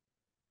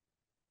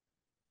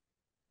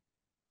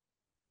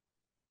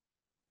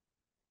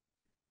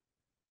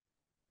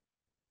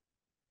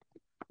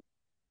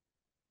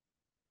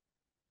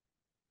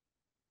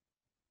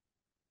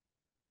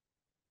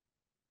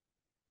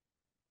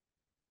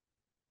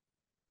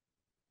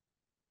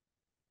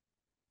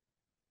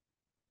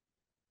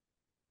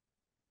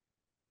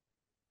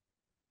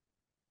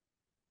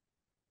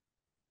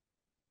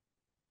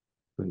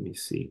 Let me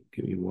see.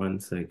 Give me 1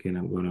 second.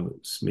 I'm going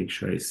to make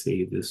sure I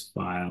save this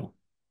file.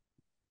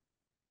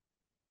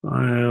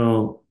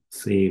 File,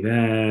 save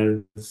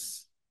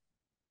as.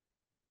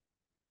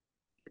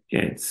 Yeah,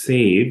 it's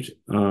saved.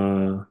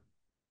 I'm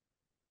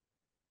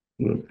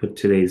going to put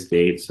today's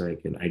date so I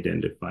can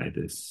identify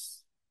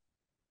this.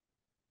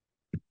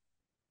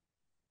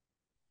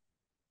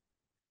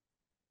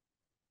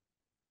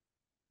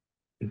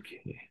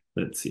 Okay,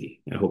 let's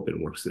see. I hope it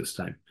works this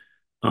time.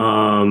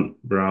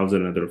 Browse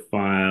another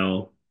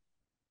file.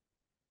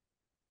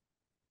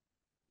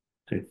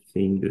 I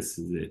think this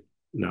is it.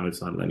 Now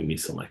it's not letting me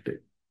select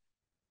it.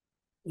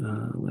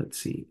 Let's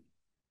see.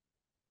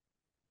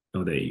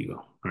 Oh, there you go.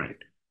 All right.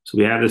 So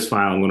we have this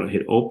file. I'm going to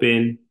hit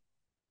open.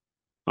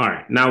 All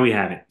right, now we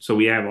have it. So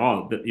we have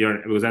all your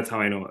because that's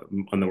how I know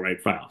I'm on the right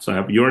file. So I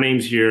have your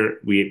names here.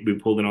 We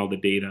pulled in all the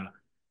data.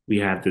 We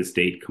have this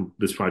date,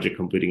 this project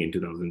completing in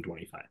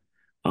 2025.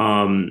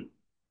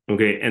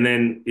 Okay, and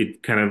then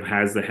it kind of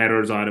has the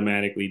headers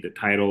automatically, the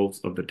titles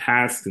of the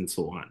tasks, and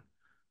so on.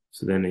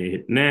 So then I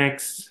hit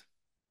next.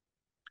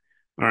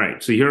 All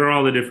right, so here are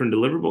all the different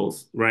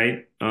deliverables,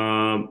 right?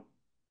 So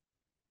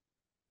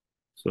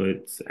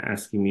it's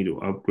asking me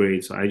to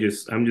upgrade. So I'm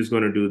just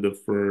going to do the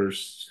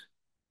first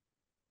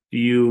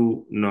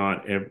few,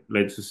 not every,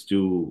 let's just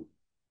do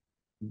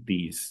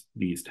these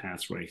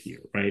tasks right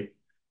here, right?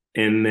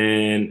 And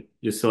then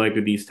just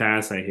selected these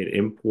tasks. I hit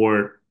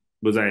import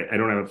because I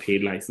don't have a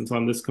paid license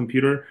on this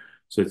computer,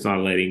 so it's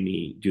not letting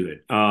me do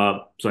it.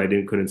 So I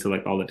didn't couldn't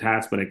select all the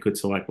tasks, but I could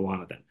select a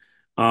lot of them.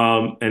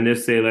 And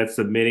just say let's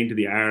submitting to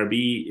the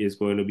IRB is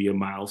going to be a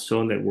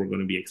milestone that we're going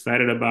to be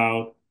excited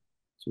about.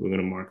 So we're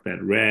going to mark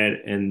that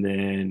red, and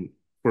then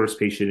first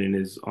patient in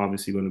is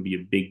obviously going to be a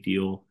big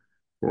deal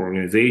for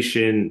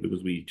organization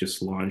because we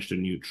just launched a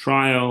new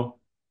trial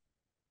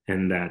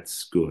and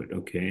that's good.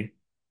 Okay.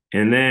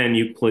 And then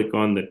you click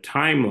on the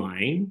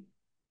timeline.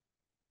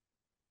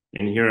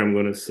 And here I'm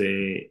going to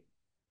say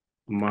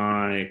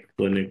my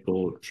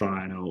clinical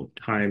trial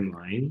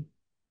timeline.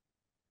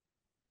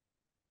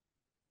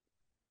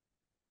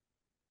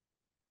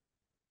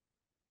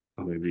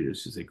 Or maybe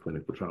this is a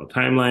clinical trial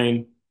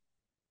timeline.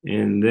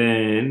 And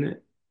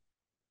then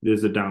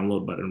there's a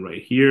download button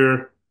right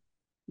here.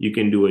 You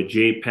can do a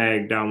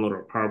JPEG download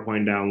or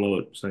PowerPoint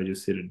download. So I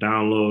just hit a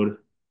download.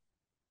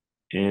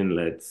 And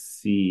let's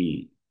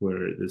see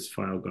where this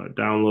file got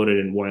downloaded,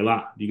 and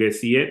voila. Do you guys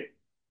see it?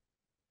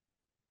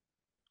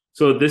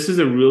 So this is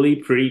a really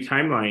pretty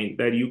timeline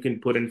that you can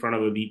put in front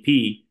of a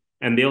VP,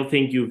 and they'll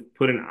think you've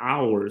put in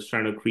hours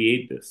trying to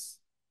create this.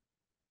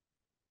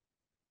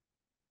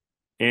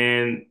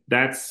 And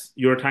that's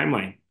your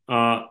timeline.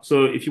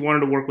 So if you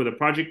wanted to work with a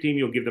project team,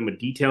 you'll give them a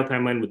detailed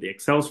timeline with the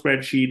Excel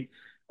spreadsheet.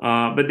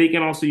 But they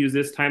can also use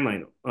this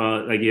timeline.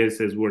 Like it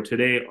says, we're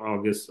today,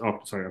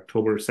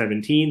 October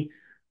 17th.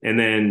 And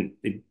then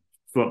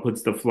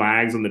puts the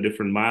flags on the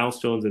different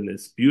milestones in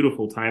this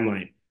beautiful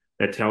timeline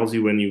that tells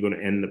you when you're going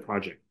to end the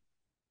project.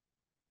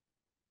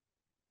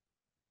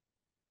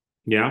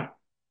 Yeah,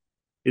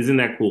 isn't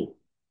that cool?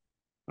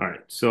 All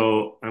right,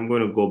 so I'm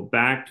going to go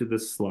back to the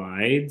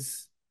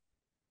slides.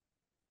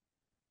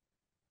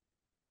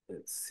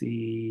 Let's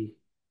see.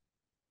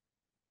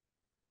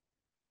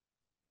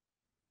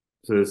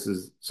 So this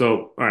is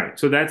so all right.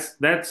 So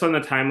that's on the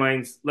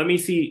timelines. Let me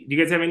see. Do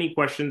you guys have any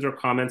questions or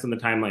comments on the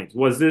timelines?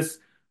 Was this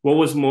what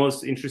was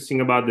most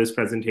interesting about this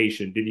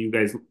presentation? Did you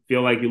guys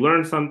feel like you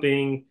learned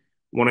something?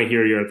 Want to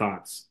hear your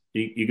thoughts.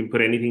 You can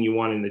put anything you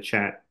want in the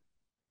chat.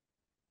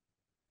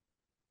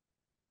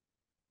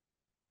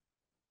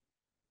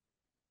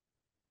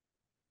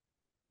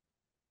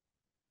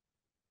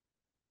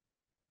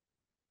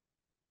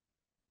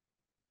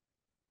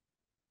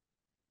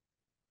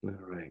 All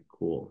right,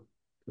 cool.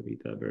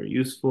 Kavita, very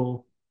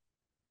useful.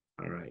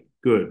 All right,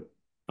 good.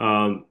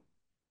 Um,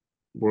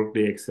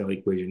 Workday Excel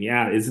equation.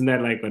 Yeah, isn't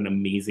that like an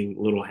amazing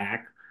little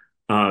hack?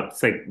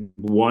 It's like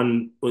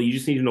well, you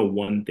just need to know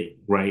one thing,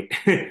 right?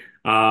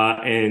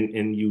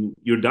 And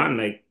you're done.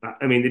 Like,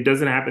 I mean, it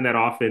doesn't happen that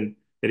often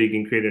that you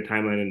can create a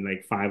timeline in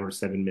like 5 or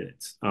 7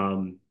 minutes.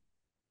 And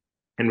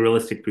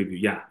realistic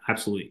preview. Yeah,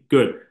 absolutely.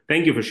 Good.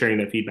 Thank you for sharing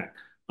that feedback.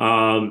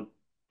 Um,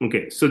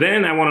 okay, so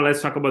then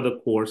let's talk about the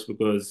course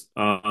because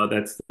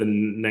that's the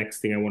next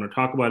thing I want to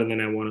talk about, and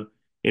then I want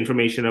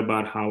information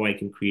about how I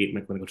can create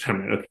my clinical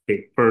timeline.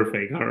 Okay,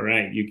 perfect. All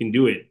right, you can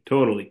do it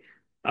totally.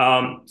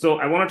 So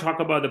I want to talk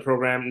about the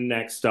program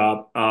next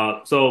up.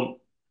 So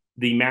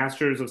the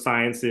Masters of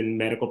Science in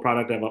Medical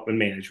Product Development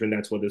Management.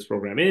 That's what this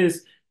program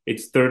is.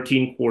 It's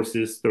 13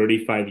 courses,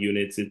 35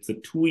 units. It's a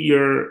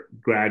 2-year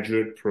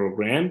graduate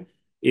program.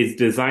 It's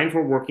designed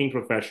for working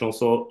professionals.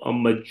 So a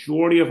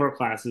majority of our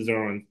classes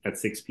are on at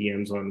 6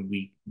 p.m. on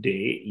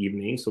weekday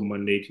evening. So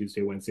Monday,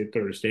 Tuesday, Wednesday,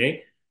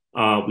 Thursday.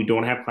 We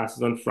don't have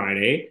classes on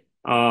Friday.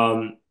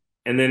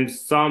 And then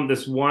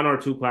there's 1 or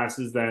 2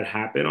 classes that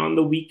happen on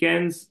the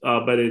weekends,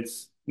 but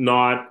it's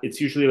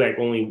usually like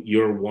only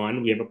year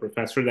one. We have a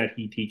professor that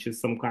he teaches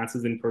some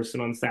classes in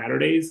person on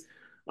Saturdays.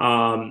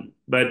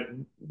 But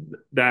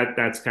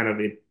that's kind of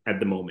it at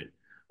the moment.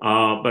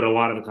 But a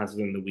lot of the classes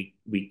are in the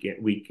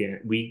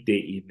weekday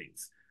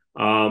evenings.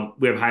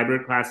 We have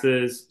hybrid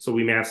classes, so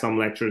we may have some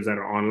lectures that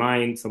are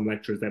online, some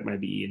lectures that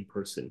might be in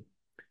person.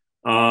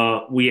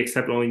 We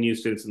accept only new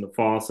students in the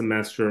fall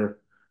semester.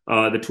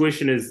 The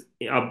tuition is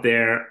up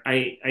there.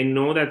 I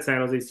know that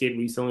San Jose State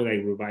recently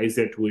like revised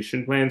their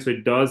tuition plan, so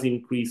it does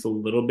increase a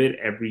little bit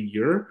every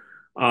year.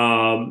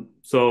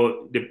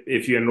 So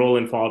if you enroll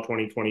in fall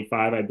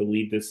 2025, I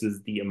believe this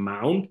is the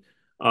amount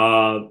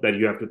that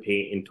you have to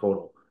pay in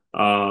total.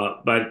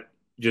 But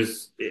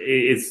just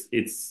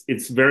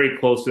it's very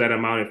close to that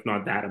amount, if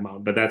not that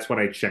amount. But that's what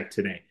I checked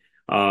today,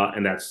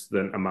 and that's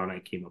the amount I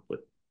came up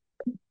with.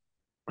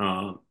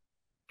 Uh,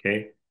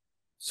 okay,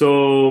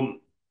 so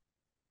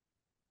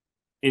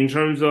in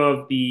terms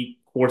of the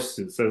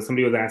courses, so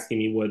somebody was asking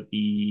me what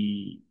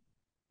the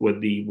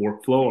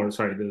workflow or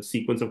sorry, the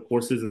sequence of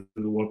courses and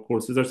the work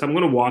courses are. So I'm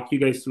going to walk you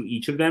guys through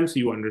each of them so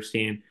you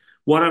understand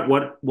what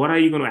are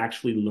you going to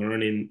actually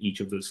learn in each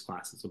of those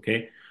classes.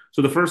 Okay.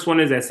 So the first one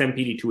is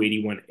SMPD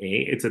 281A.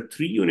 It's a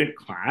 3-unit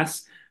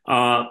class.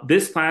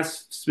 This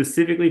class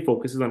specifically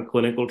focuses on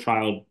clinical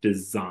trial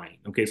design.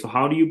 Okay, so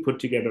how do you put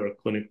together a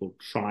clinical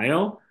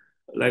trial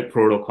like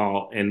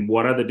protocol, and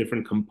what are the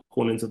different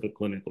components of the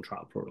clinical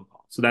trial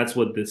protocol? So that's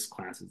what this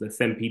class is,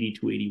 SMPD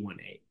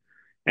 281A.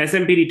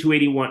 SMPD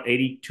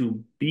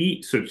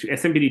 282B, so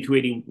SMPD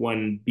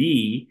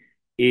 281B,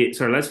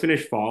 sorry, let's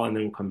finish fall and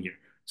then we'll come here.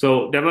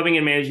 So developing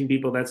and managing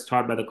people, that's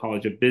taught by the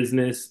College of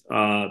Business,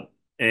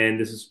 and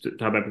this is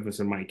taught by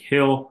Professor Mike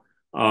Hill.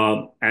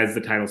 As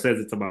the title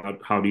says, it's about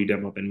how do you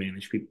develop and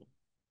manage people.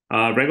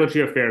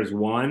 Regulatory Affairs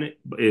 1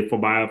 for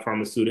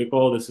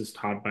biopharmaceutical, this is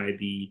taught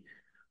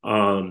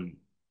um,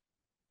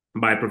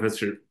 by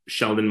Professor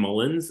Sheldon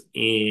Mullins,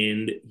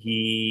 and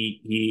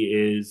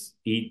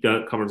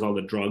covers all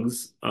the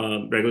drugs,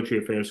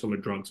 regulatory affairs from a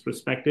drugs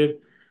perspective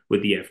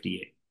with the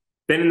FDA.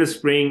 Then in the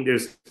spring,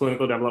 there's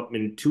Clinical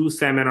Development 2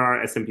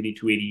 seminar, SMPD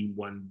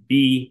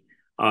 281B.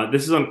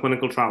 This is on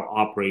clinical trial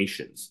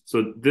operations.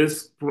 So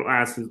this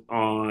class is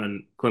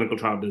on clinical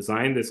trial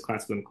design. This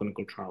class is on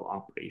clinical trial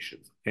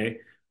operations.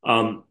 Okay.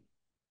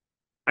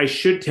 I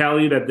should tell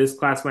you that this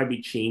class might be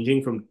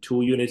changing from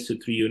 2 units to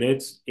 3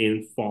 units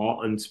in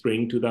fall and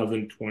spring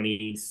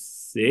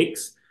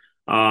 2026,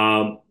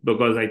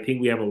 because I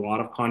think we have a lot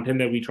of content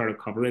that we try to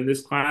cover in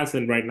this class.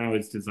 And right now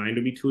it's designed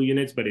to be 2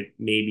 units, but it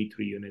may be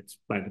 3 units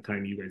by the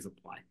time you guys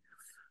apply.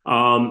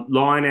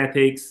 Law and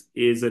ethics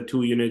is a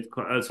 2 unit.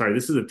 Sorry,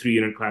 this is a 3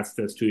 unit class.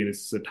 That's 2 units.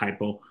 It's a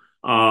typo.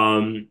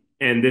 And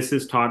this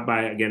is taught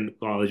by, again, the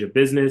College of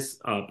Business,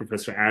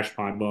 Professor Ash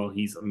Podwell.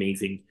 He's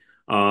amazing.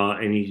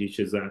 And he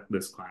teaches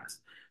this class.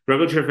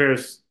 Regulatory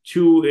Affairs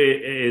 2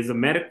 is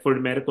for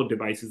medical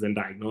devices and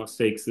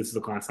diagnostics. This is the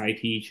class I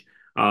teach.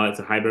 It's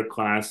a hybrid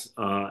class,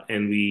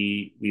 and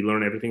we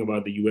learn everything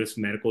about the U.S.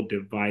 medical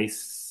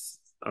device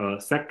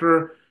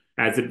sector.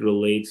 as it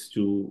relates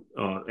to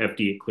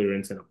FDA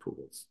clearance and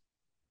approvals.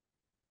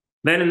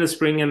 Then in the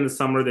spring and the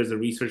summer, there's a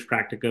research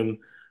practicum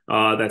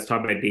that's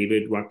taught by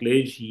David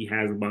Rutledge. He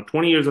has about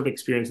 20 years of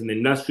experience in the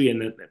industry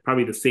and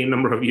probably the same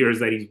number of years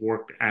that he's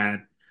worked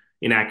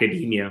in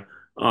academia.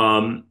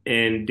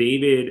 And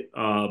David,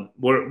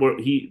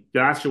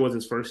 last year was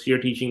his first year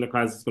teaching the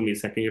class. It's going to be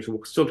his second year, so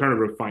we're still trying to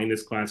refine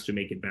this class to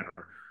make it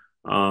better.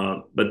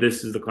 But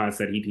this is the class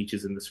that he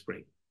teaches in the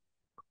spring.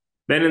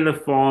 Then in the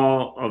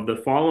fall of the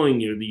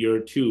following year, the year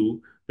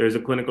two, there's a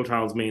clinical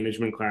trials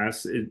management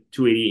class,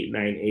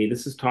 2889A.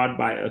 This is taught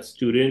by a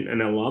student,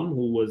 an alum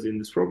who was in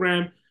this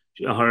program.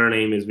 Her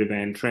name is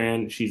Vivan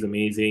Tran. She's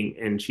amazing,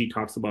 and she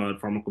talks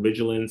about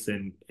pharmacovigilance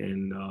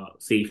and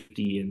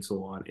safety and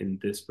so on in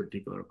this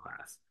particular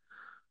class.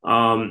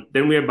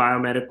 Then we have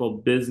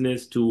biomedical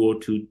business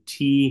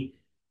 202T.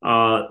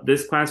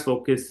 This class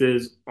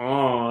focuses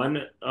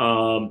on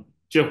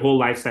the whole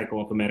life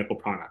cycle of a medical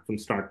product from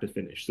start to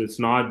finish. So it's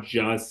not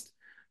just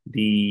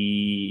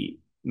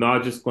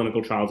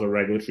clinical trials or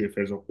regulatory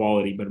affairs or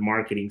quality, but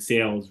marketing,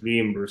 sales,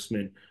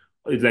 reimbursement.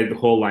 It's like the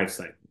whole life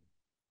cycle.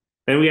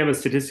 Then we have a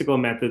statistical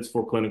methods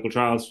for clinical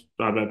trials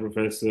taught by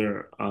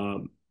Professor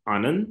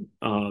Anand.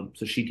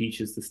 So she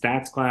teaches the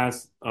stats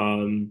class.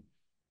 And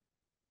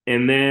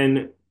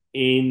then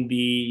in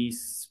the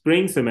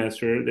spring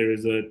semester, there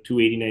is a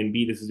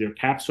 289B. This is your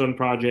capstone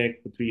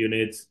project for 3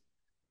 units.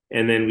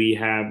 And then we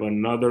have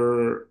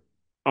another.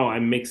 Oh, I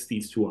mixed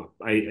these two up.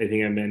 I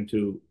think I meant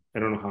to. I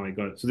don't know how I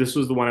got it. So this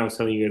was the one I was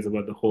telling you guys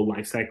about the whole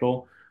life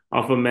cycle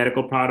of a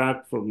medical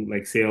product from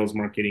like sales,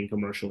 marketing,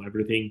 commercial,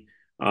 everything.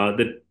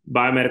 The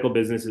biomedical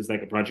business is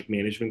like a project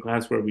management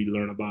class where we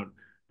learn about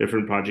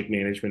different project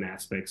management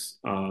aspects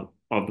of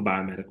the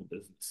biomedical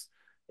business.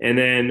 And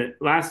then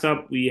last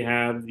up, we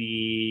have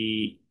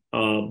the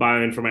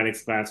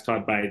bioinformatics class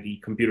taught by the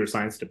computer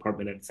science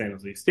department at San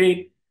Jose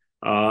State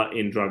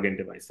in drug and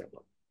device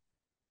development.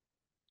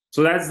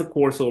 So that's the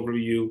course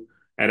overview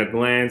at a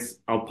glance.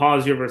 I'll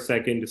pause here for a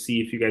second to see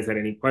if you guys had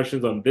any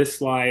questions on this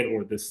slide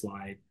or this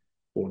slide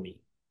for me.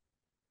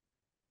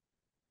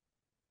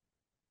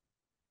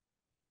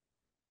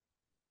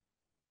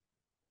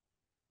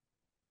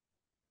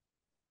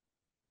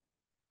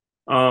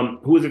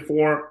 Who is it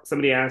for?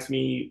 Somebody asked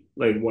me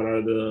like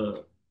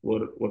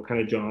what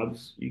kind of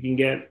jobs you can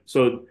get.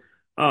 So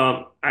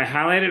I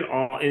highlighted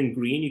all in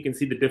green. You can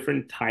see the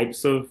different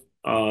types of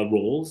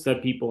roles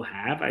that people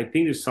have. I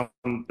think there's some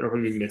that are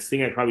probably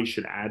missing. I probably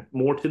should add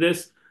more to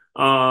this.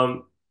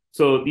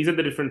 So these are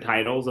the different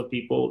titles of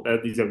people.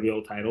 These are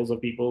real titles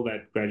of people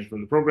that graduate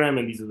from the program,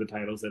 and these are the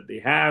titles that they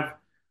have,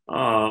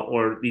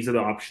 or these are the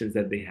options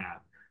that they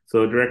have.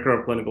 So Director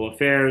of Clinical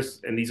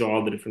Affairs, and these are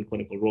all the different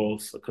clinical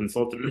roles, a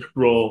consultant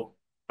role,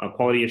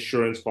 quality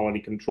assurance, quality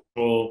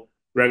control,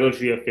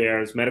 regulatory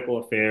affairs, medical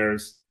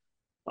affairs,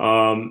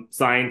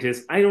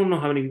 scientists. I don't know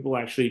how many people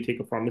actually take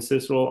a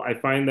pharmacist role. I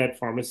find that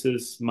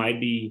pharmacists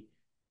might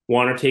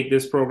want to take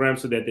this program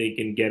so that they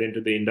can get into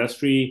the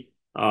industry,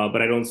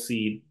 but I don't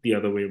see the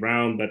other way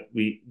around. But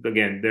you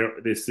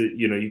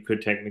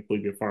could technically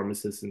be a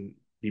pharmacist and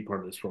be part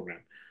of this program.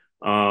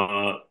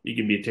 You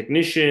can be a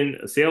technician,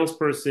 a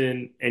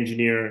salesperson,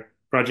 engineer,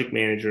 project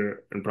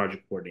manager, and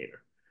project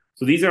coordinator.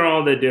 So these are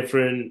all the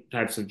different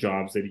types of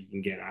jobs that you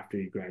can get after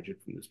you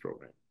graduate from this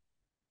program.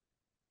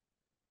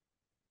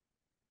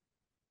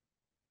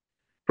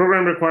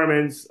 Program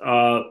requirements,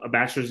 a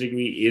bachelor's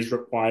degree is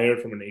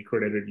required from an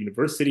accredited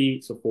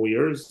university, so 4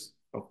 years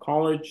of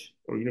college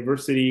or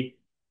university.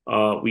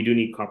 We do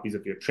need copies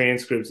of your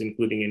transcripts,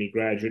 including any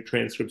graduate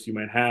transcripts you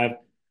might have.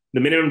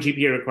 The minimum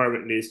GPA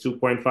requirement is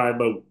 2.5,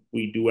 but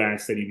we do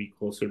ask that you be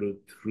closer to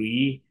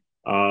 3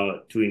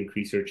 to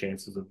increase your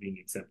chances of being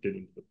accepted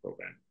into the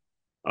program.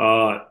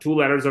 2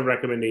 letters of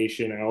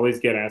recommendation. I always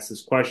get asked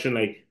this question,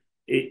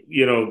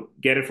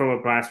 get it from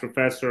a class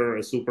professor,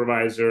 a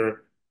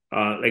supervisor.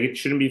 It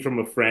shouldn't be from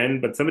a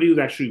friend, but somebody who's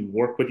actually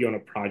worked with you on a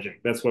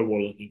project. That's what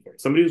we're looking for.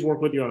 Somebody who's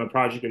worked with you on a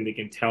project and they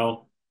can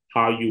tell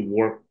how you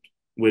worked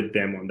with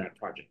them on that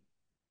project.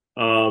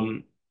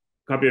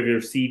 Copy of your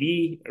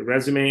CV, a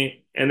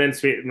resume, and then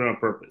statement of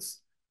purpose.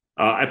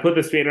 I put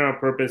the statement of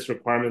purpose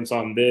requirements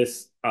on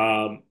this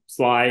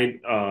slide.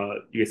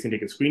 You guys can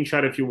take a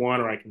screenshot if you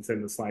want, or I can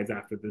send the slides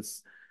after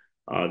this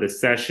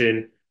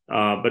session.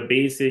 But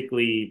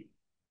basically,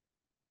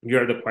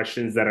 here are the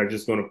questions that are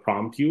just going to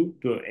prompt you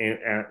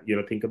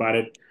to think about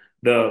it.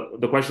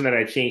 The question that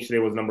I changed today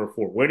was number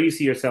 4. Where do you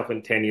see yourself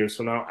in 10 years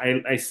from now?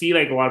 I see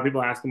like a lot of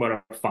people asking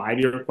about a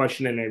 5-year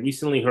question, and I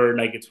recently heard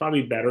like it's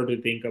probably better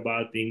to think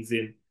about things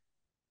in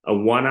a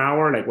 1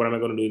 hour, like what am I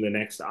going to do in the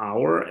next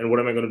hour, and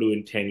what am I going to do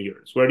in 10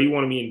 years? Where do you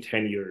want to be in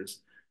 10 years?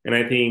 And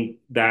I think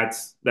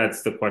that's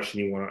the question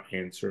you want to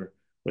answer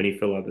when you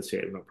fill out the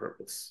statement of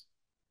purpose.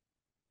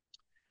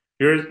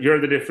 Here are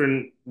the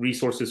different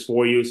resources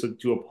for you. So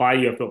to apply,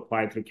 you have to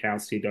apply through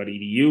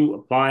calstate.edu.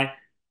 Apply.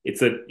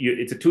 It's a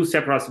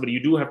 2-step process, but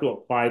you do have to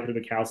apply through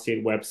the Cal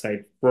State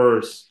website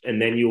first,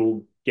 and then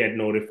you'll get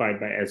notified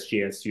by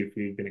SJSU if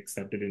you've been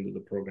accepted into the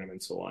program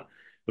and so on.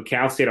 But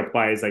Cal State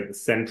Apply is like the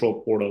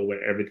central portal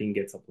where everything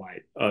gets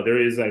applied.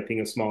 There is, I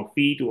think, a small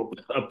fee to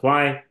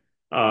apply.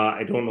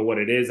 I don't know what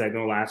it is. I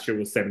know last year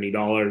was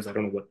 $70. I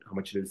don't know how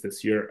much it is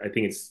this year. I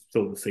think it's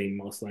still the same,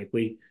 most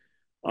likely.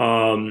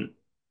 Um,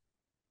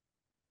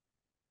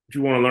 if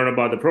you want to learn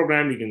about the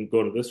program, you can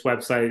go to this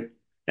website.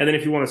 And then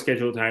if you want to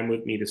schedule time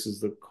with me, this is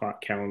the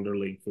calendar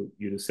link for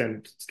you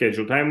to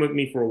schedule time with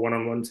me for a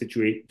one-on-one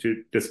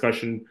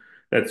discussion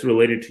that's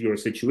related to your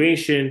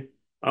situation.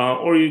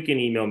 Or you can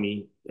email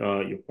me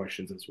your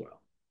questions as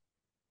well.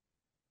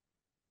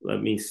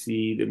 Let me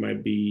see. There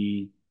might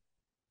be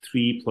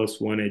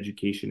 3+1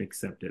 education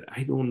accepted.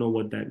 I don't know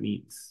what that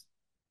means.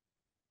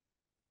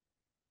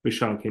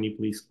 Michelle, can you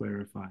please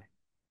clarify?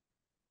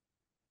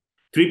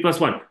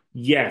 3+1.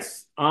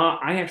 Yes.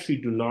 I actually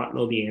do not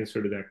know the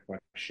answer to that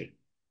question.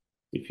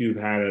 If you've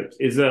had it,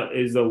 is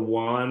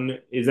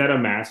that a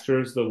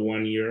master's, the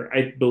 1 year?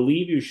 I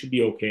believe you should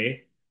be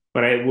okay,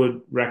 but I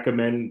would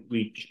recommend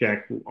we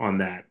check on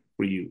that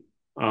for you.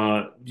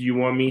 Do you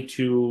want me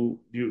to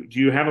do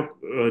you have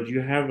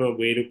a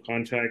way to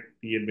contact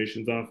the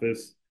admissions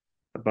office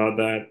about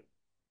that?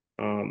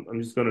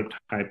 I'm just gonna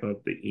type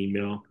up the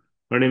email.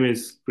 Her name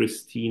is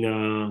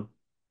Christina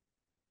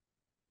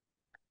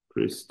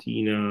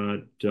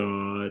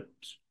dot.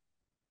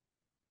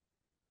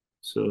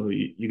 So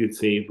you could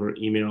save her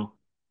email.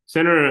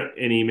 Send her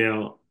an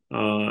email,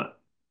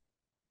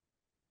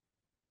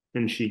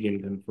 and she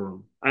can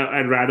confirm.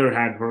 I'd rather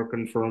have her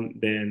confirm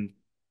than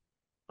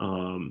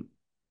um.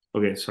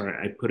 Okay, sorry,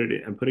 I'm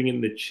putting it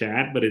in the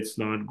chat, but it's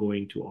not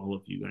going to all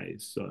of you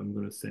guys. So I'm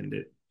gonna send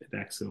it. It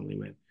accidentally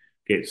went.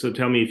 Okay, so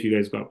tell me if you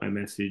guys got my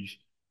message.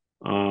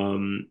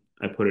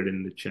 I put it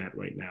in the chat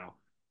right now.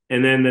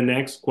 And then the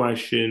next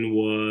question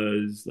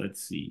was,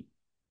 let's see.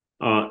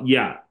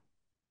 Yeah,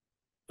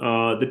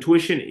 the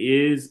tuition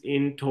is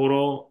in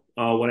total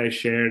what I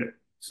shared.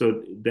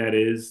 So that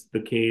is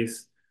the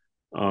case.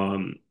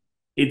 Um,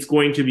 it's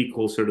going to be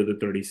closer to the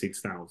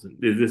 36,000.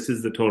 This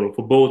is the total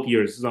for both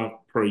years. It's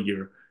not per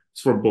year.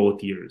 It's for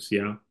both years.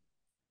 Yeah.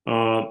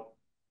 Uh,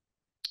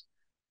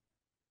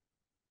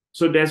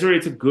 so Desiree,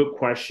 it's a good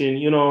question.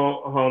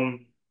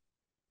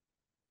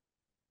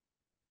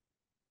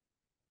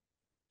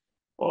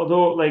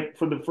 Although like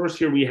for the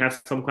first year we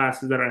have some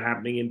classes that are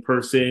happening in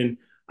person.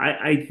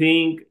 I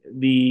think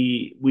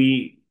the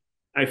we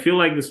I feel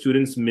like the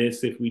students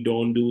miss if we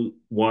don't do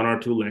one or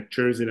two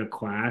lectures in a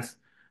class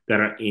that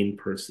are in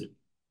person.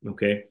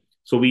 Okay,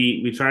 so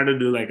we try to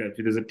do like if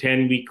there's a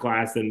 10-week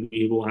class, then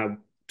we will have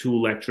two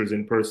lectures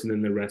in person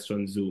and the rest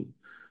on Zoom.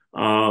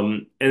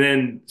 And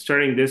then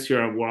starting this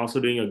year, we're also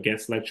doing a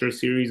guest lecture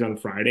series on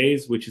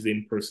Fridays, which is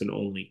in person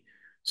only.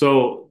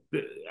 So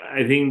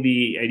I think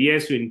the idea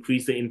is to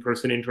increase the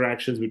in-person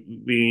interactions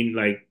between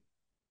like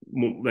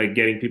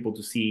getting people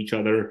to see each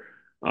other,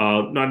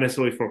 not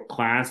necessarily for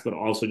class, but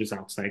also just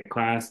outside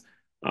class.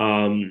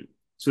 So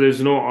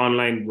there's no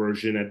online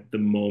version at the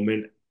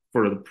moment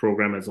for the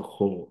program as a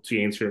whole.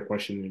 To answer your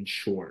question in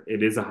short,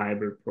 it is a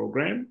hybrid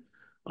program,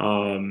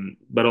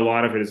 but a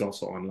lot of it is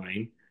also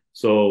online.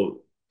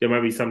 So there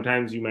might be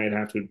sometimes you might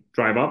have to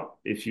drive up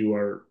if you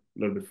are a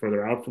little bit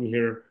further out from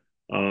here,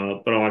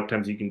 but a lot of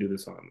times you can do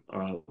this on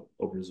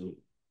over Zoom.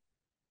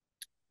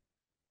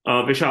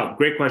 Vishal,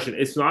 great question.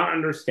 It's not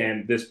under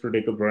STEM, this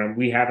particular program.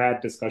 We have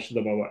had discussions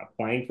about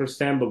applying for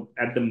STEM, but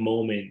at the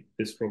moment,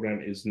 this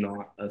program is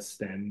not a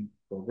STEM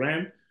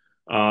program.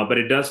 But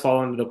it does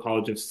fall under the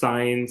College of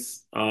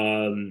Science,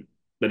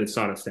 but it's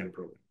not a STEM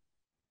program.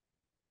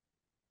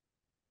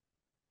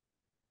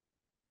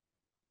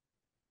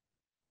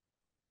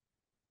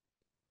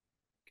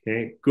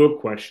 Okay, good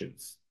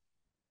questions.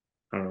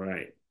 All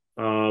right.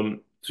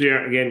 So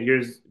yeah, again,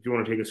 here's if you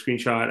want to take a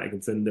screenshot, I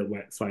can send the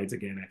wet slides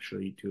again,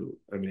 actually,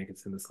 I can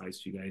send the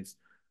slides to you guys.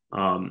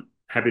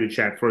 Happy to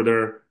chat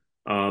further.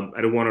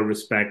 I don't want to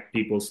respect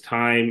people's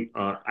time.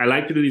 I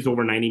like to do these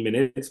over 90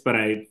 minutes, but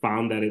I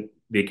found that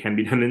they can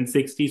be done in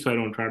 60, so I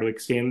don't try to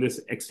extend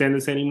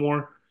this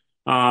anymore.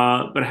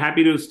 But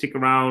happy to stick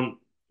around.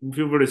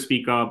 Feel free to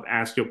speak up,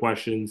 ask your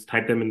questions,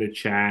 type them in the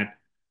chat.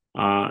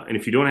 And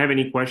if you don't have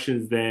any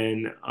questions,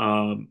 then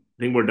I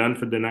think we're done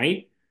for the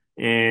night.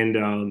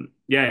 And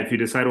yeah, if you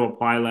decide to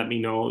apply, let me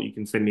know. You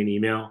can send me an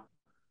email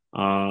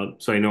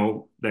so I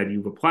know that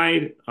you've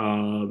applied.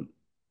 I'm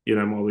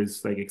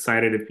always like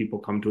excited if people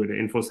come to an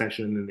info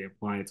session and they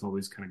apply. It's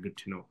always kind of good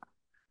to know.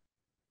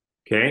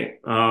 Okay.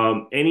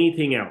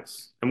 Anything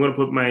else? I'm gonna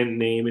put my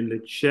name in the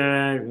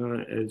chat.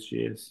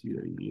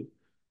 SJSU.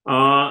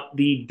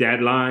 The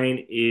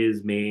deadline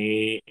is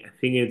May. I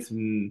think it's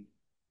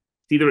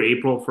either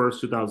April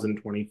 1st,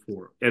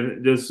 2024.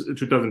 And this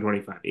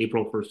 2025,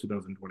 April 1st,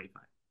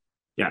 2025.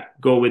 Yeah,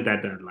 go with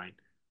that deadline.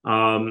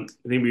 I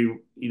think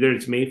either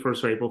it's May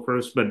 1st or April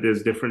 1st, but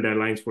there's different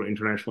deadlines for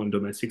international and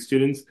domestic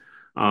students.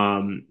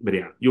 But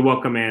yeah, you're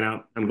welcome,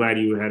 Anna. I'm glad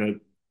you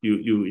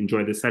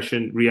enjoyed the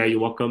session. Ria, you're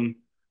welcome.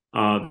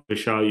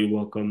 Vishal, you're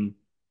welcome.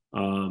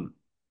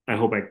 I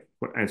hope I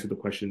answered the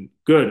question.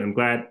 Good. I'm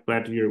glad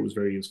to hear it was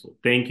very useful.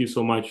 Thank you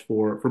so much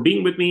for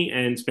being with me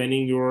and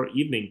spending your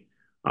evening.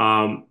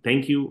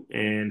 Thank you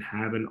and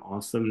have an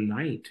awesome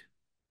night.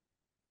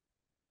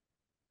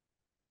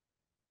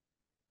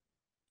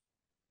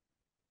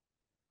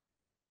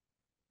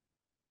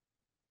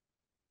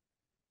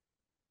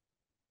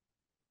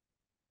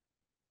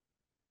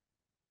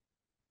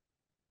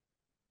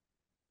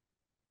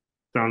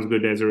 Sounds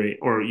good, Desiree.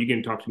 Or you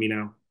can talk to me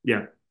now.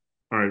 Yeah.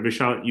 All right,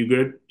 Vishal, you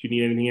good? Do you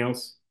need anything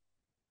else?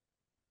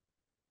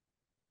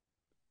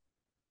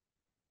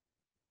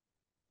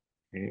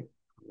 Okay.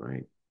 All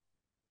right.